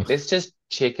check that. it. Let's just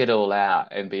check it all out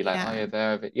and be like, oh Yeah. yeah,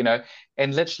 they're over,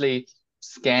 and literally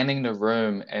scanning the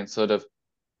room and sort of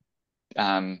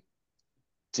um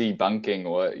debunking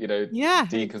or Yeah,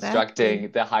 exactly.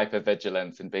 deconstructing the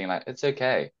hypervigilance and being like, it's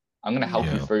okay. I'm going to help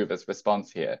you Yeah. yeah. through this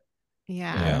response here.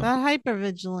 Yeah. Yeah. The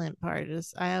hypervigilant part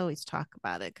is, I always talk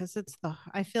about it because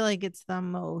I feel like it's the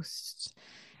most,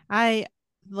 I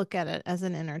look at it as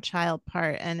an inner child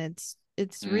part, and it's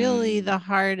really Mm, the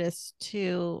hardest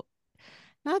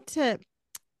not to,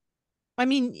 I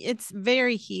mean, it's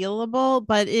very healable,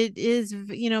 but it is,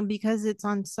 because it's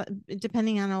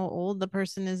depending on how old the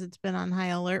person is, it's been on high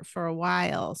alert for a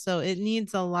while. So it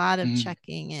needs a lot of mm,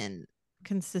 checking in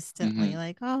consistently. mm-hmm,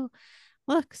 Like, oh,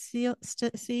 look, see,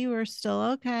 we're still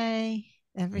okay.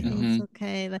 Yeah. Everything's mm-hmm.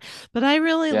 okay. But I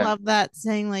really Yeah. love that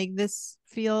saying, like, this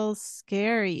feels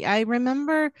scary. I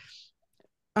remember,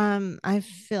 I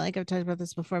feel like I've talked about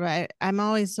this before, but I'm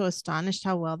always so astonished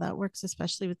how well that works,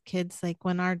 especially with kids. Like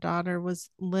when our daughter was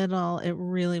little, it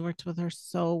really worked with her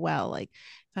so well. Like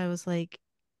if I was like,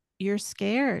 you're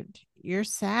scared, you're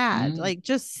sad, Mm. like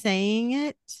just saying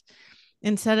it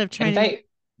instead of And trying to, they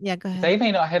yeah, go ahead. they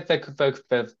may not have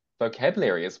the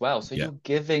vocabulary as well. So Yeah. you're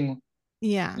giving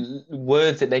Yeah.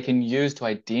 words that they can use to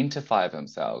identify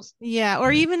themselves. Yeah, or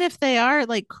Right. even if they are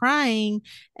like crying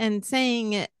and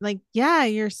saying it like, yeah,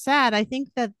 you're sad. I think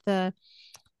that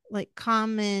like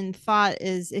common thought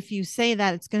is if you say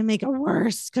that it's going to make it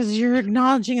worse because you're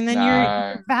acknowledging and then you're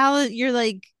No, valid, you're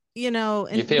like, you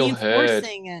and feel heard.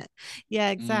 reinforcing it. Yeah,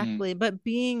 Mm, exactly. But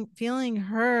feeling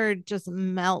heard just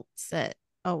melts it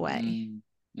away. mm,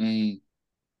 mm.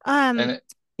 Um, And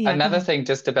yeah, go another ahead. thing,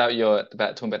 just about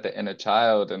talking about the inner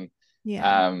child Yeah.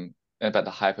 um, and about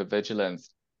the hypervigilance.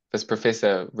 This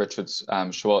professor Richard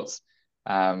Schwartz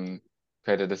um,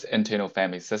 created this internal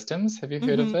family systems. Have you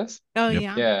heard of Mm-hmm. this? Oh Yep.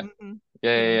 yeah. Yeah, Mm-hmm.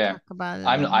 yeah, Yeah, yeah, we yeah. talk about it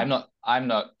I'm a lot. I'm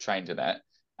not trained in it,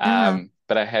 Uh-huh.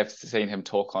 but I have seen him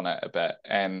talk on it a bit.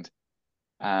 And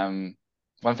um,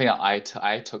 one thing that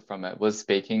I took from it was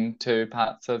speaking to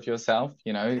parts of yourself,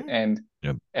 Okay.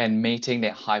 Yep. and meeting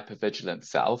that hypervigilant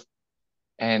self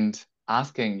and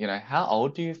asking, how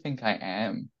old do you think I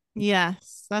am?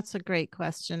 Yes, that's a great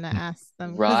question to ask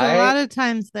them because a lot Right? of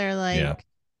times they're Yeah. like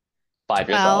 5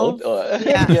 years old? 12. Or,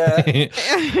 Yeah.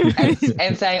 yeah.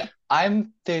 And saying,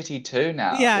 I'm 32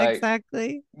 now. Yeah, Like,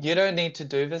 exactly. you don't need to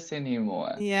do this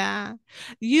anymore. Yeah.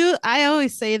 I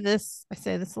always I say this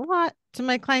a lot to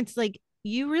my clients, like,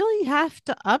 you really have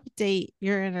to update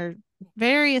your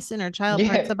various inner child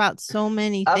parts Yeah. about so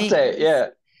many Update. things. Yeah.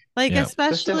 Like, Yeah.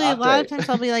 System especially a lot of update. times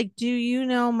I'll be like, do you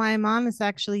know my mom is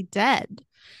actually dead?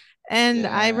 And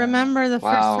I Yeah. remember the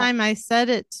first Wow. time I said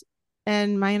it,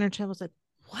 and my inner child was like,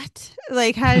 what?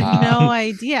 Like, had no Wow.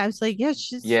 idea. I was like, yeah,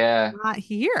 she's Yeah. not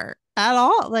here at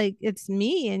all. Like, it's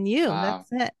me and you. That's Wow.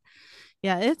 it.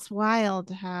 Yeah, it's wild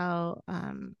how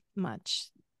much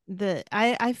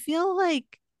I feel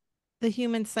like the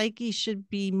human psyche should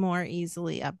be more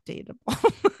easily updatable.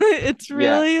 It's Yeah.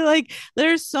 really like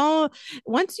there's so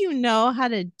once you know how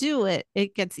to do it,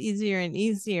 it gets easier and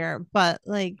easier, but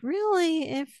like really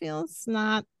it feels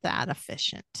not that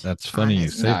efficient, That's funny you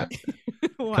say honestly. that No.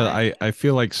 because Why? I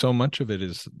feel like so much of it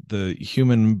is the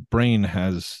human brain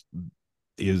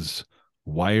is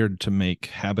wired to make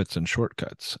habits and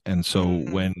shortcuts. And so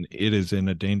Mm, when it is in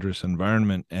a dangerous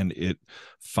environment and it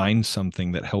finds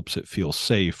something that helps it feel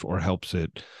safe or helps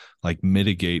it like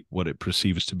mitigate what it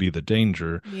perceives to be the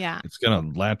danger, yeah. it's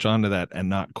going to latch onto that and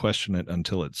not question it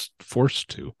until it's forced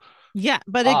to. Yeah,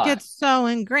 but it Ah, gets so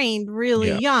ingrained really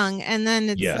Yeah. young and then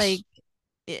it's Yes. like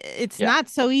it's yeah. not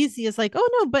so easy as like, oh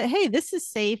no, but hey, this is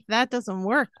safe. That doesn't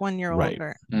work when you're Right.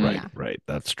 older. Right. Mm. Yeah. Right.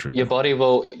 That's true. Your body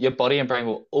and brain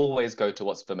will always go to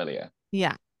what's familiar.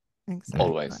 Yeah. Mm. Exactly.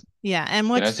 Always. Yeah. And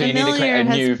what's So you need to create familiar a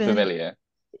has new been, familiar.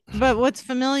 but what's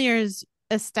familiar is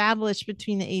established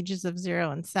between the ages of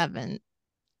 0 and 7.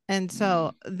 And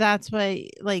so Mm. that's why,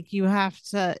 like, you have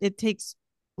to, it takes,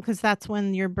 because that's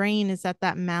when your brain is at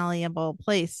that malleable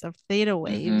place of theta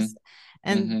waves. Mm-hmm.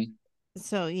 And Mm-hmm.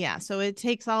 so yeah, so it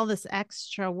takes all this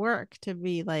extra work to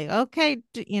be like, okay,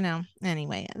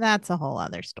 anyway, that's a whole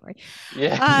other story.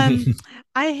 Yeah. um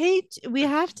I hate, we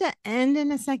have to end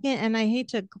in a second and I hate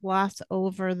to gloss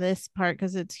over this part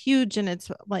because it's huge and it's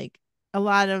like a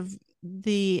lot of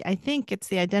I think it's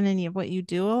the identity of what you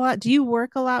do a lot. Do you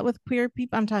work a lot with queer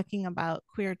people? I'm talking about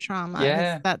queer trauma because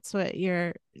Yeah. that's what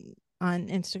you're on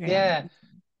Instagram. Yeah.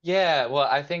 Yeah. Well,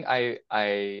 I think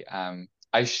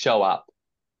I show up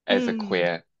as a Mm,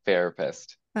 queer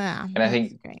therapist. yeah, And I that's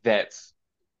think great. that's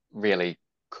really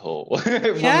cool for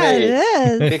Yeah, it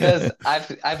me is. because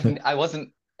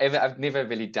I've never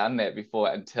really done that before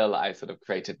until I sort of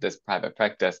created this private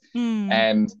practice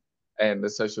Mm, and the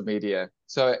social media.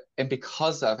 So, and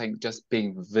because I think just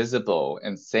being visible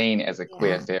and seen as a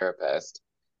queer yeah, therapist,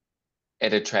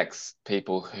 it attracts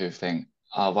people who think,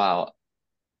 oh wow,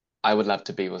 I would love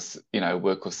to be with,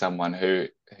 work with someone who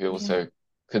yeah, also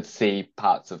could see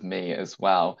parts of me as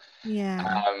well. yeah,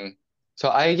 Um, so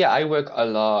I work a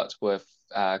lot with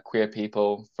queer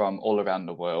people from all around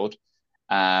the world,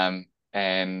 and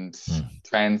Mm.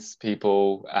 trans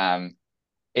people.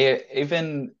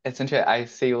 Even it's interesting. I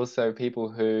see also people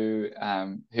who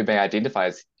may identify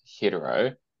as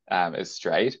hetero, as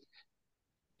straight,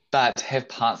 but have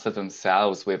parts of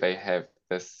themselves where they have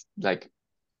this like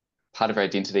part of their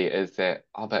identity is that,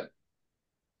 oh, but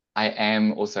I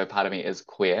am also part of me is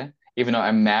queer, even though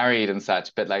I'm married and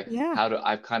such, but like yeah. how do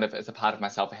I've kind of it's a part of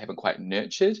myself I haven't quite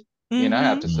nurtured, I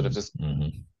have Mm-hmm. to sort of just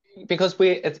Mm-hmm. because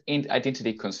it's in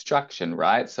identity construction,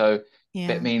 right? So that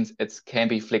Yeah. means it can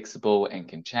be flexible and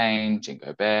can change and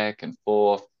go back and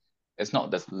forth. It's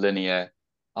not this linear,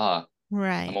 oh, I'm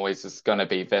Right. always just gonna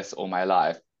be this all my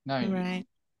life. No, Right.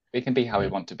 we can be how we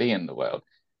Yep. want to be in the world.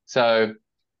 So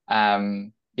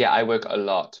yeah, I work a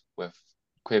lot with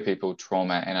queer people,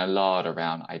 trauma, and a lot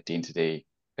around identity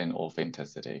and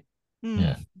authenticity. Mm,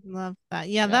 Yeah. love that.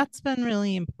 Yeah, Yeah. that's been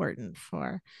really important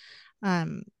for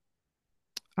um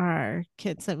our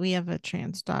kids that we have a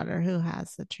trans daughter who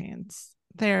has a trans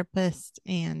therapist,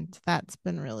 and that's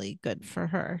been really good for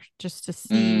her, just to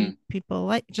see Mm, people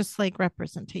like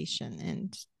representation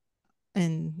and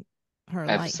in her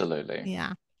life. absolutely. Yeah.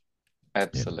 Yeah.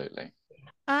 Absolutely.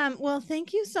 Well,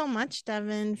 thank you so much,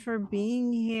 Devin, for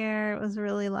being here. It was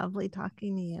really lovely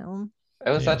talking to you. It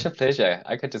was Yeah. such a pleasure.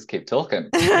 I could just keep talking.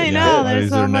 I It's Yeah. know good. there's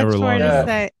These so are never much more long to Yeah. enough.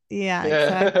 say. Yeah,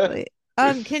 Yeah. exactly.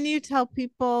 Can you tell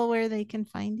people where they can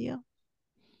find you?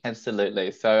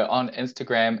 Absolutely. So on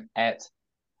Instagram at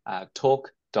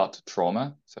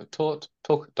talk.trauma. So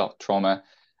talk.trauma.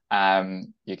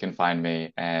 You can find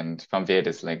me, and from there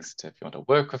there's links to if you want to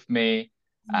work with me,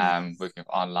 Nice. working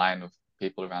online with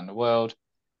people around the world.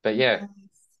 But yeah, Nice.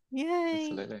 Yay.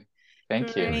 absolutely. Thank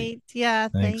you. Great. Great. Yeah,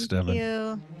 Thanks, thank Devin.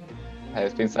 you. Hey,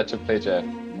 it's been such a pleasure.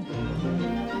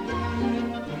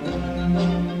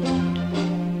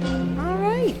 All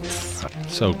right.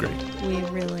 So great. We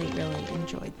really, really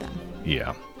enjoyed them.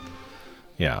 Yeah.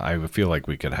 Yeah. I feel like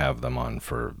we could have them on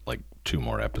for like 2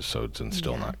 more episodes and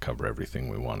still Yeah. not cover everything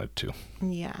we wanted to.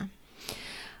 Yeah.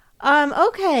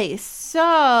 Okay,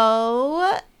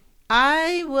 so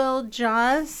I will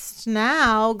just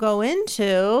now go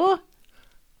into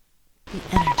the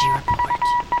energy report.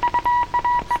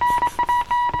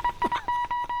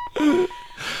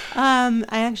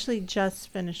 I actually just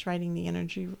finished writing the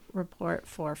energy report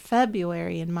for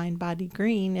February in Mind Body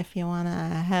Green. If you want to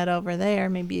head over there,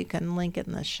 maybe you can link it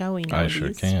in the showy notes. I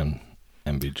sure can.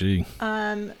 MBG.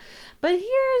 But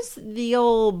here's the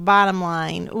old bottom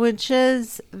line, which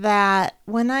is that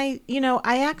when I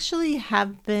actually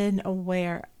have been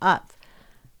aware of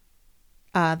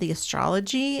the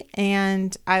astrology,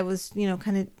 and I was,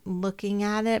 kind of looking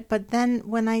at it. But then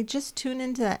when I just tune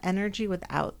into that energy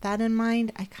without that in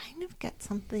mind, I kind of get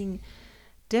something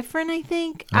different, I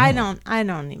think. Oh. I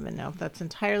don't even know if that's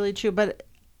entirely true, but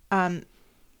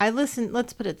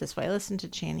let's put it this way. I listened to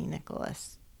Chani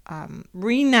Nicholas,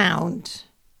 renowned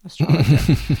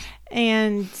astrologer,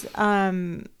 and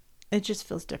it just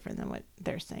feels different than what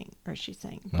they're saying or she's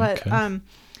saying. But Okay.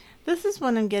 this is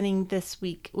what I'm getting this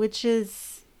week, which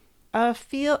is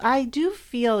I do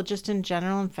feel just in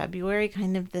general in February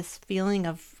kind of this feeling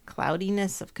of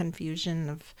cloudiness, of confusion,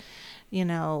 of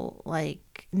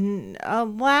like a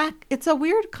lack. It's a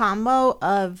weird combo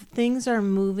of things are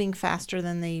moving faster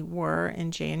than they were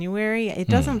in January. It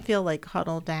doesn't feel like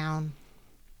huddle down,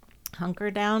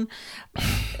 hunker down,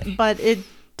 but it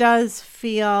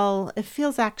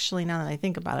feels actually, now that I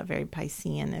think about it, very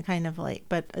Piscean. It kind of like,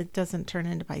 but it doesn't turn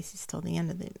into Pisces till the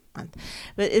end of the month.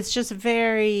 But it's just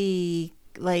very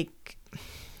like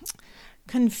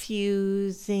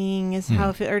confusing is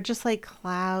how or just like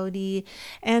cloudy,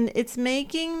 and it's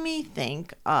making me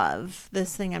think of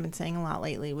this thing I've been saying a lot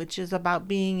lately, which is about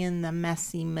being in the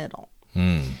messy middle.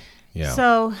 Yeah.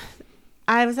 So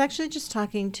I was actually just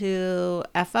talking to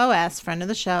FOS, friend of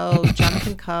the show,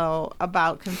 Jonathan Coe,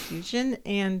 about confusion.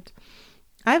 And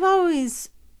I've always,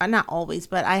 not always,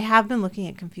 but I have been looking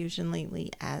at confusion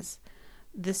lately as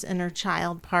this inner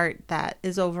child part that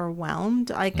is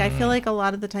overwhelmed. Like, I feel like a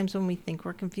lot of the times when we think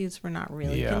we're confused, we're not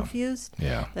really confused.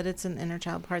 Yeah. That it's an inner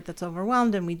child part that's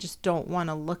overwhelmed, and we just don't want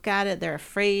to look at it. They're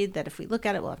afraid that if we look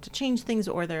at it, we'll have to change things,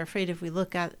 or they're afraid if we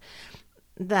look at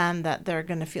them that they're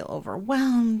going to feel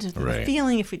overwhelmed. The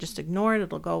feeling, if we just ignore it,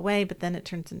 it'll go away, but then it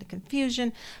turns into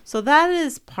confusion. So that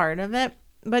is part of it.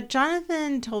 But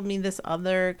Jonathan told me this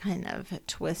other kind of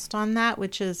twist on that,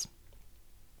 which is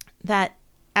that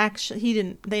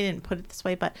actually they didn't put it this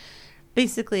way, but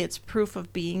basically it's proof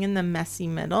of being in the messy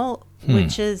middle,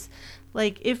 which is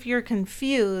like, if you're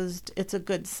confused, it's a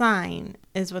good sign,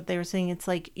 is what they were saying. It's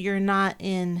like you're not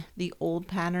in the old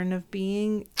pattern of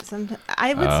being. Sometimes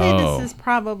I would say this is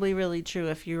probably really true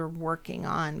if you're working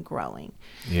on growing.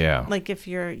 Yeah. Like if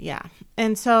you're,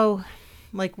 and so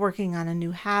like working on a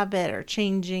new habit or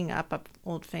changing up an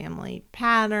old family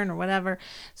pattern or whatever.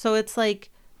 So it's like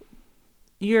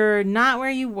you're not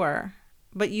where you were,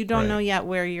 but you don't know yet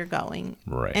where you're going.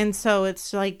 Right. And so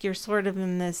it's like you're sort of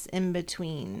in this in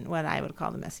between, what I would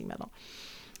call the messy middle.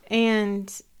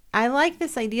 And I like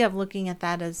this idea of looking at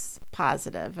that as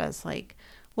positive, as like,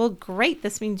 well, great,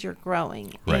 this means you're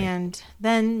growing. Right. And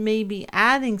then maybe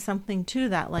adding something to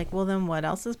that, like, well, then what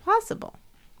else is possible?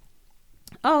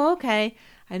 Oh, okay,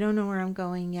 I don't know where I'm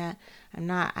going yet.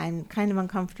 I'm kind of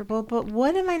uncomfortable, but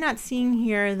what am I not seeing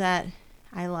here that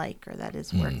I like, or that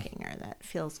is working, or that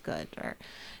feels good, or,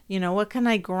 what can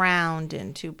I ground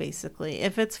into, basically?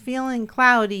 If it's feeling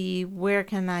cloudy, where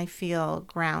can I feel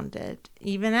grounded,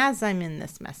 even as I'm in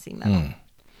this messy middle?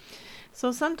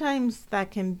 So sometimes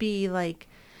that can be like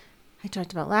I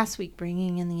talked about last week,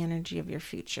 bringing in the energy of your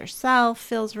future self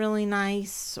feels really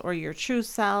nice, or your true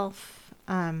self.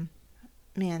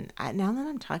 man, now that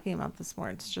I'm talking about this more,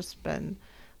 it's just been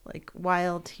like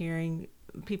wild hearing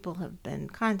people have been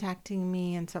contacting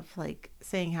me and stuff, like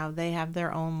saying how they have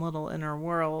their own little inner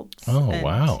worlds. Oh, and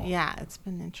wow. Yeah, it's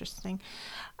been interesting.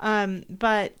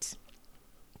 But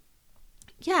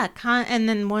yeah, and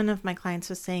then one of my clients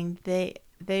was saying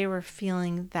they were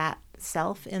feeling that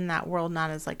self in that world, not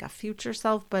as like a future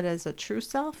self, but as a true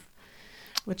self,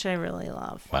 which I really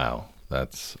love. Wow.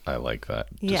 I like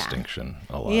that distinction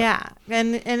a lot. Yeah.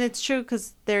 And it's true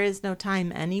because there is no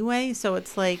time anyway. So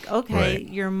it's like, okay, Right.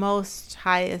 your most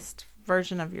highest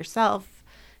version of yourself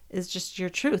is just your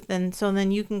truth. And so then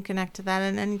you can connect to that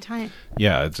at any time.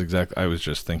 Yeah, it's exactly. I was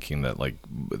just thinking that like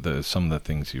some of the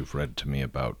things you've read to me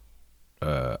about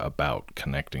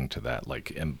connecting to that,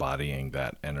 like embodying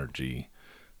that energy,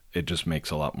 it just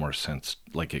makes a lot more sense.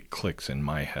 Like it clicks in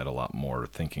my head a lot more,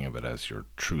 thinking of it as your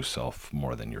true self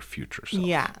more than your future self.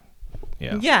 Yeah.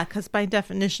 Yeah. Yeah, because by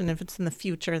definition, if it's in the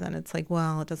future, then it's like,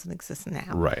 well, it doesn't exist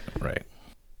now. Right.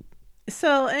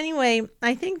 So anyway,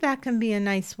 I think that can be a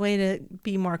nice way to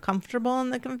be more comfortable in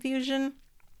the confusion,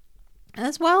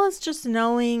 as well as just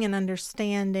knowing and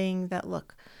understanding that,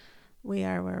 look, we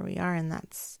are where we are, and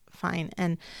that's fine.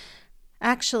 And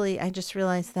actually, I just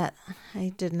realized that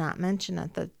I did not mention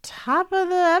at the top of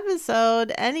the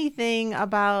episode anything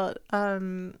about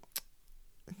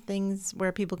things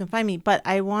where people can find me. But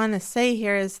I want to say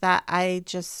here is that I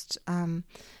just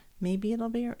maybe it'll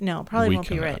be probably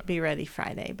won't be ready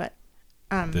Friday. But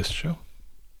this show?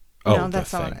 No,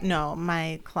 that's all. No,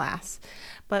 my class.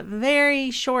 But very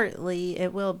shortly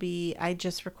it will be. I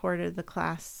just recorded the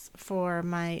class for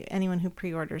anyone who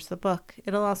pre-orders the book.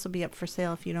 It'll also be up for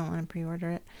sale if you don't want to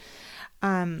pre-order it.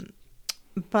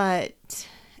 But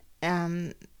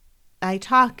I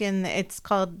talk it's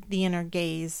called The Inner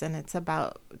Gaze, and it's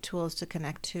about tools to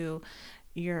connect to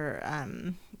your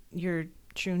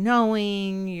true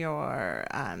knowing, your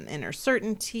inner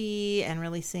certainty, and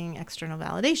releasing external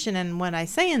validation. And what I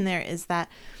say in there is that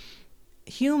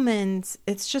humans,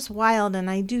 it's just wild, and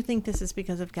I do think this is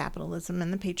because of capitalism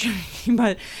and the patriarchy,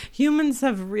 but humans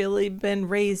have really been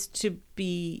raised to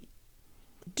be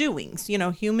doings,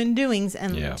 human doings,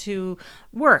 and to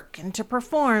work and to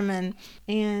perform,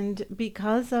 and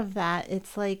because of that,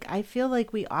 it's like I feel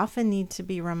like we often need to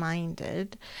be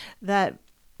reminded that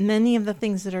many of the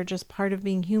things that are just part of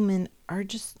being human are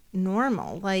just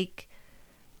normal, like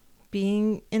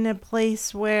being in a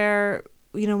place where,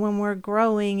 when we're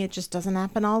growing, it just doesn't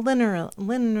happen all linearly.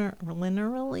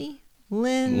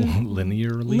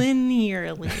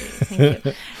 Thank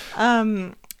you.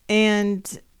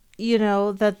 And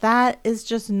that is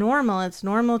just normal. It's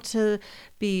normal to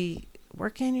be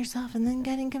working on yourself and then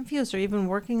getting confused, or even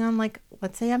working on, like,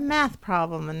 let's say a math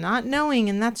problem and not knowing,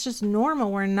 and that's just normal.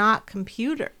 We're not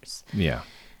computers. Yeah.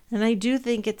 And I do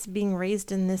think it's being raised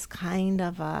in this kind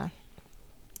of a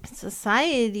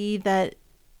society that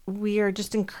we are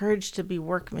just encouraged to be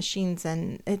work machines,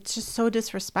 and it's just so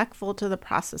disrespectful to the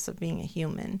process of being a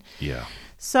human. Yeah.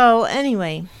 So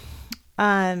anyway,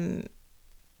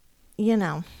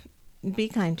 be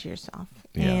kind to yourself.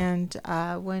 Yeah. And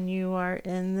when you are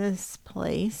in this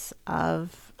place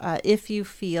of, if you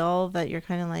feel that you're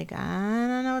kind of like, I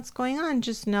don't know what's going on,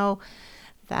 just know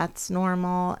that's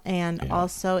normal. And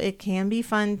also it can be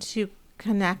fun to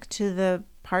connect to the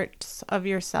parts of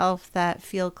yourself that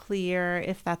feel clear,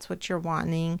 if that's what you're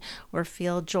wanting, or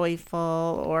feel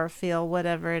joyful, or feel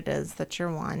whatever it is that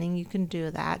you're wanting. You can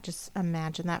do that. Just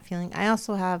imagine that feeling. I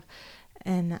also have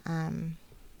an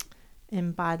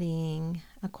embodying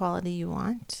a quality you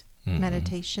want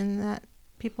meditation that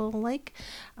people like.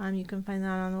 You can find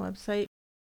that on the website.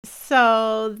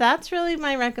 So that's really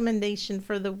my recommendation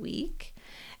for the week.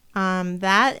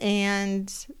 That,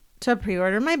 and to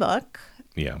pre-order my book.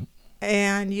 Yeah.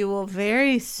 And you will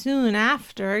very soon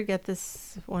after get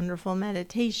this wonderful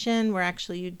meditation where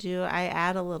actually I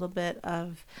add a little bit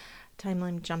of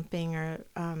timeline jumping, or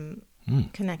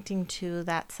connecting to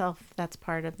that self that's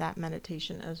part of that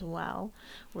meditation as well,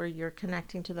 where you're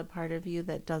connecting to the part of you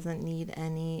that doesn't need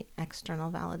any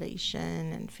external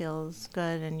validation and feels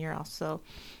good. And you're also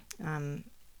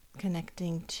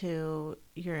connecting to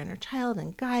your inner child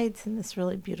and guides in this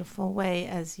really beautiful way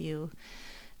as you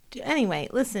anyway,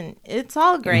 listen, it's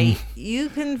all great. You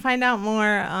can find out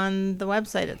more on the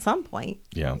website at some point.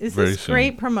 Yeah, Is very this soon.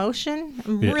 Great promotion?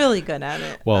 I'm really good at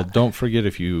it. Well, don't forget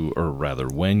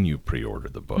when you pre-order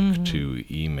the book, to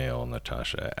email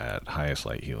Natasha at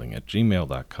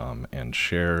highestlighthealing@gmail.com and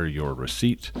share your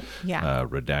receipt,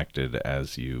 redacted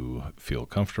as you feel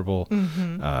comfortable.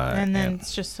 And then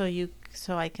it's just so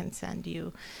I can send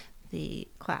you the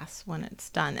class when it's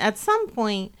done. At some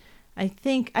point, I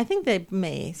think they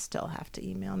may still have to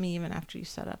email me even after you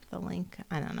set up the link.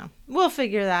 I don't know. We'll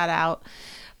figure that out.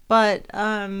 But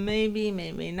maybe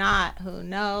not. Who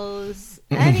knows?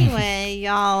 Anyway,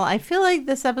 y'all, I feel like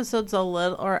this episode's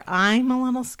I'm a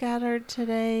little scattered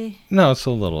today. No, it's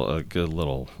a good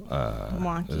little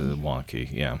wonky.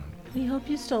 Yeah. We hope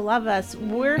you still love us.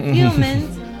 We're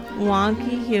humans,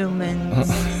 wonky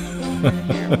humans.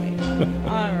 Here we go.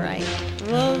 All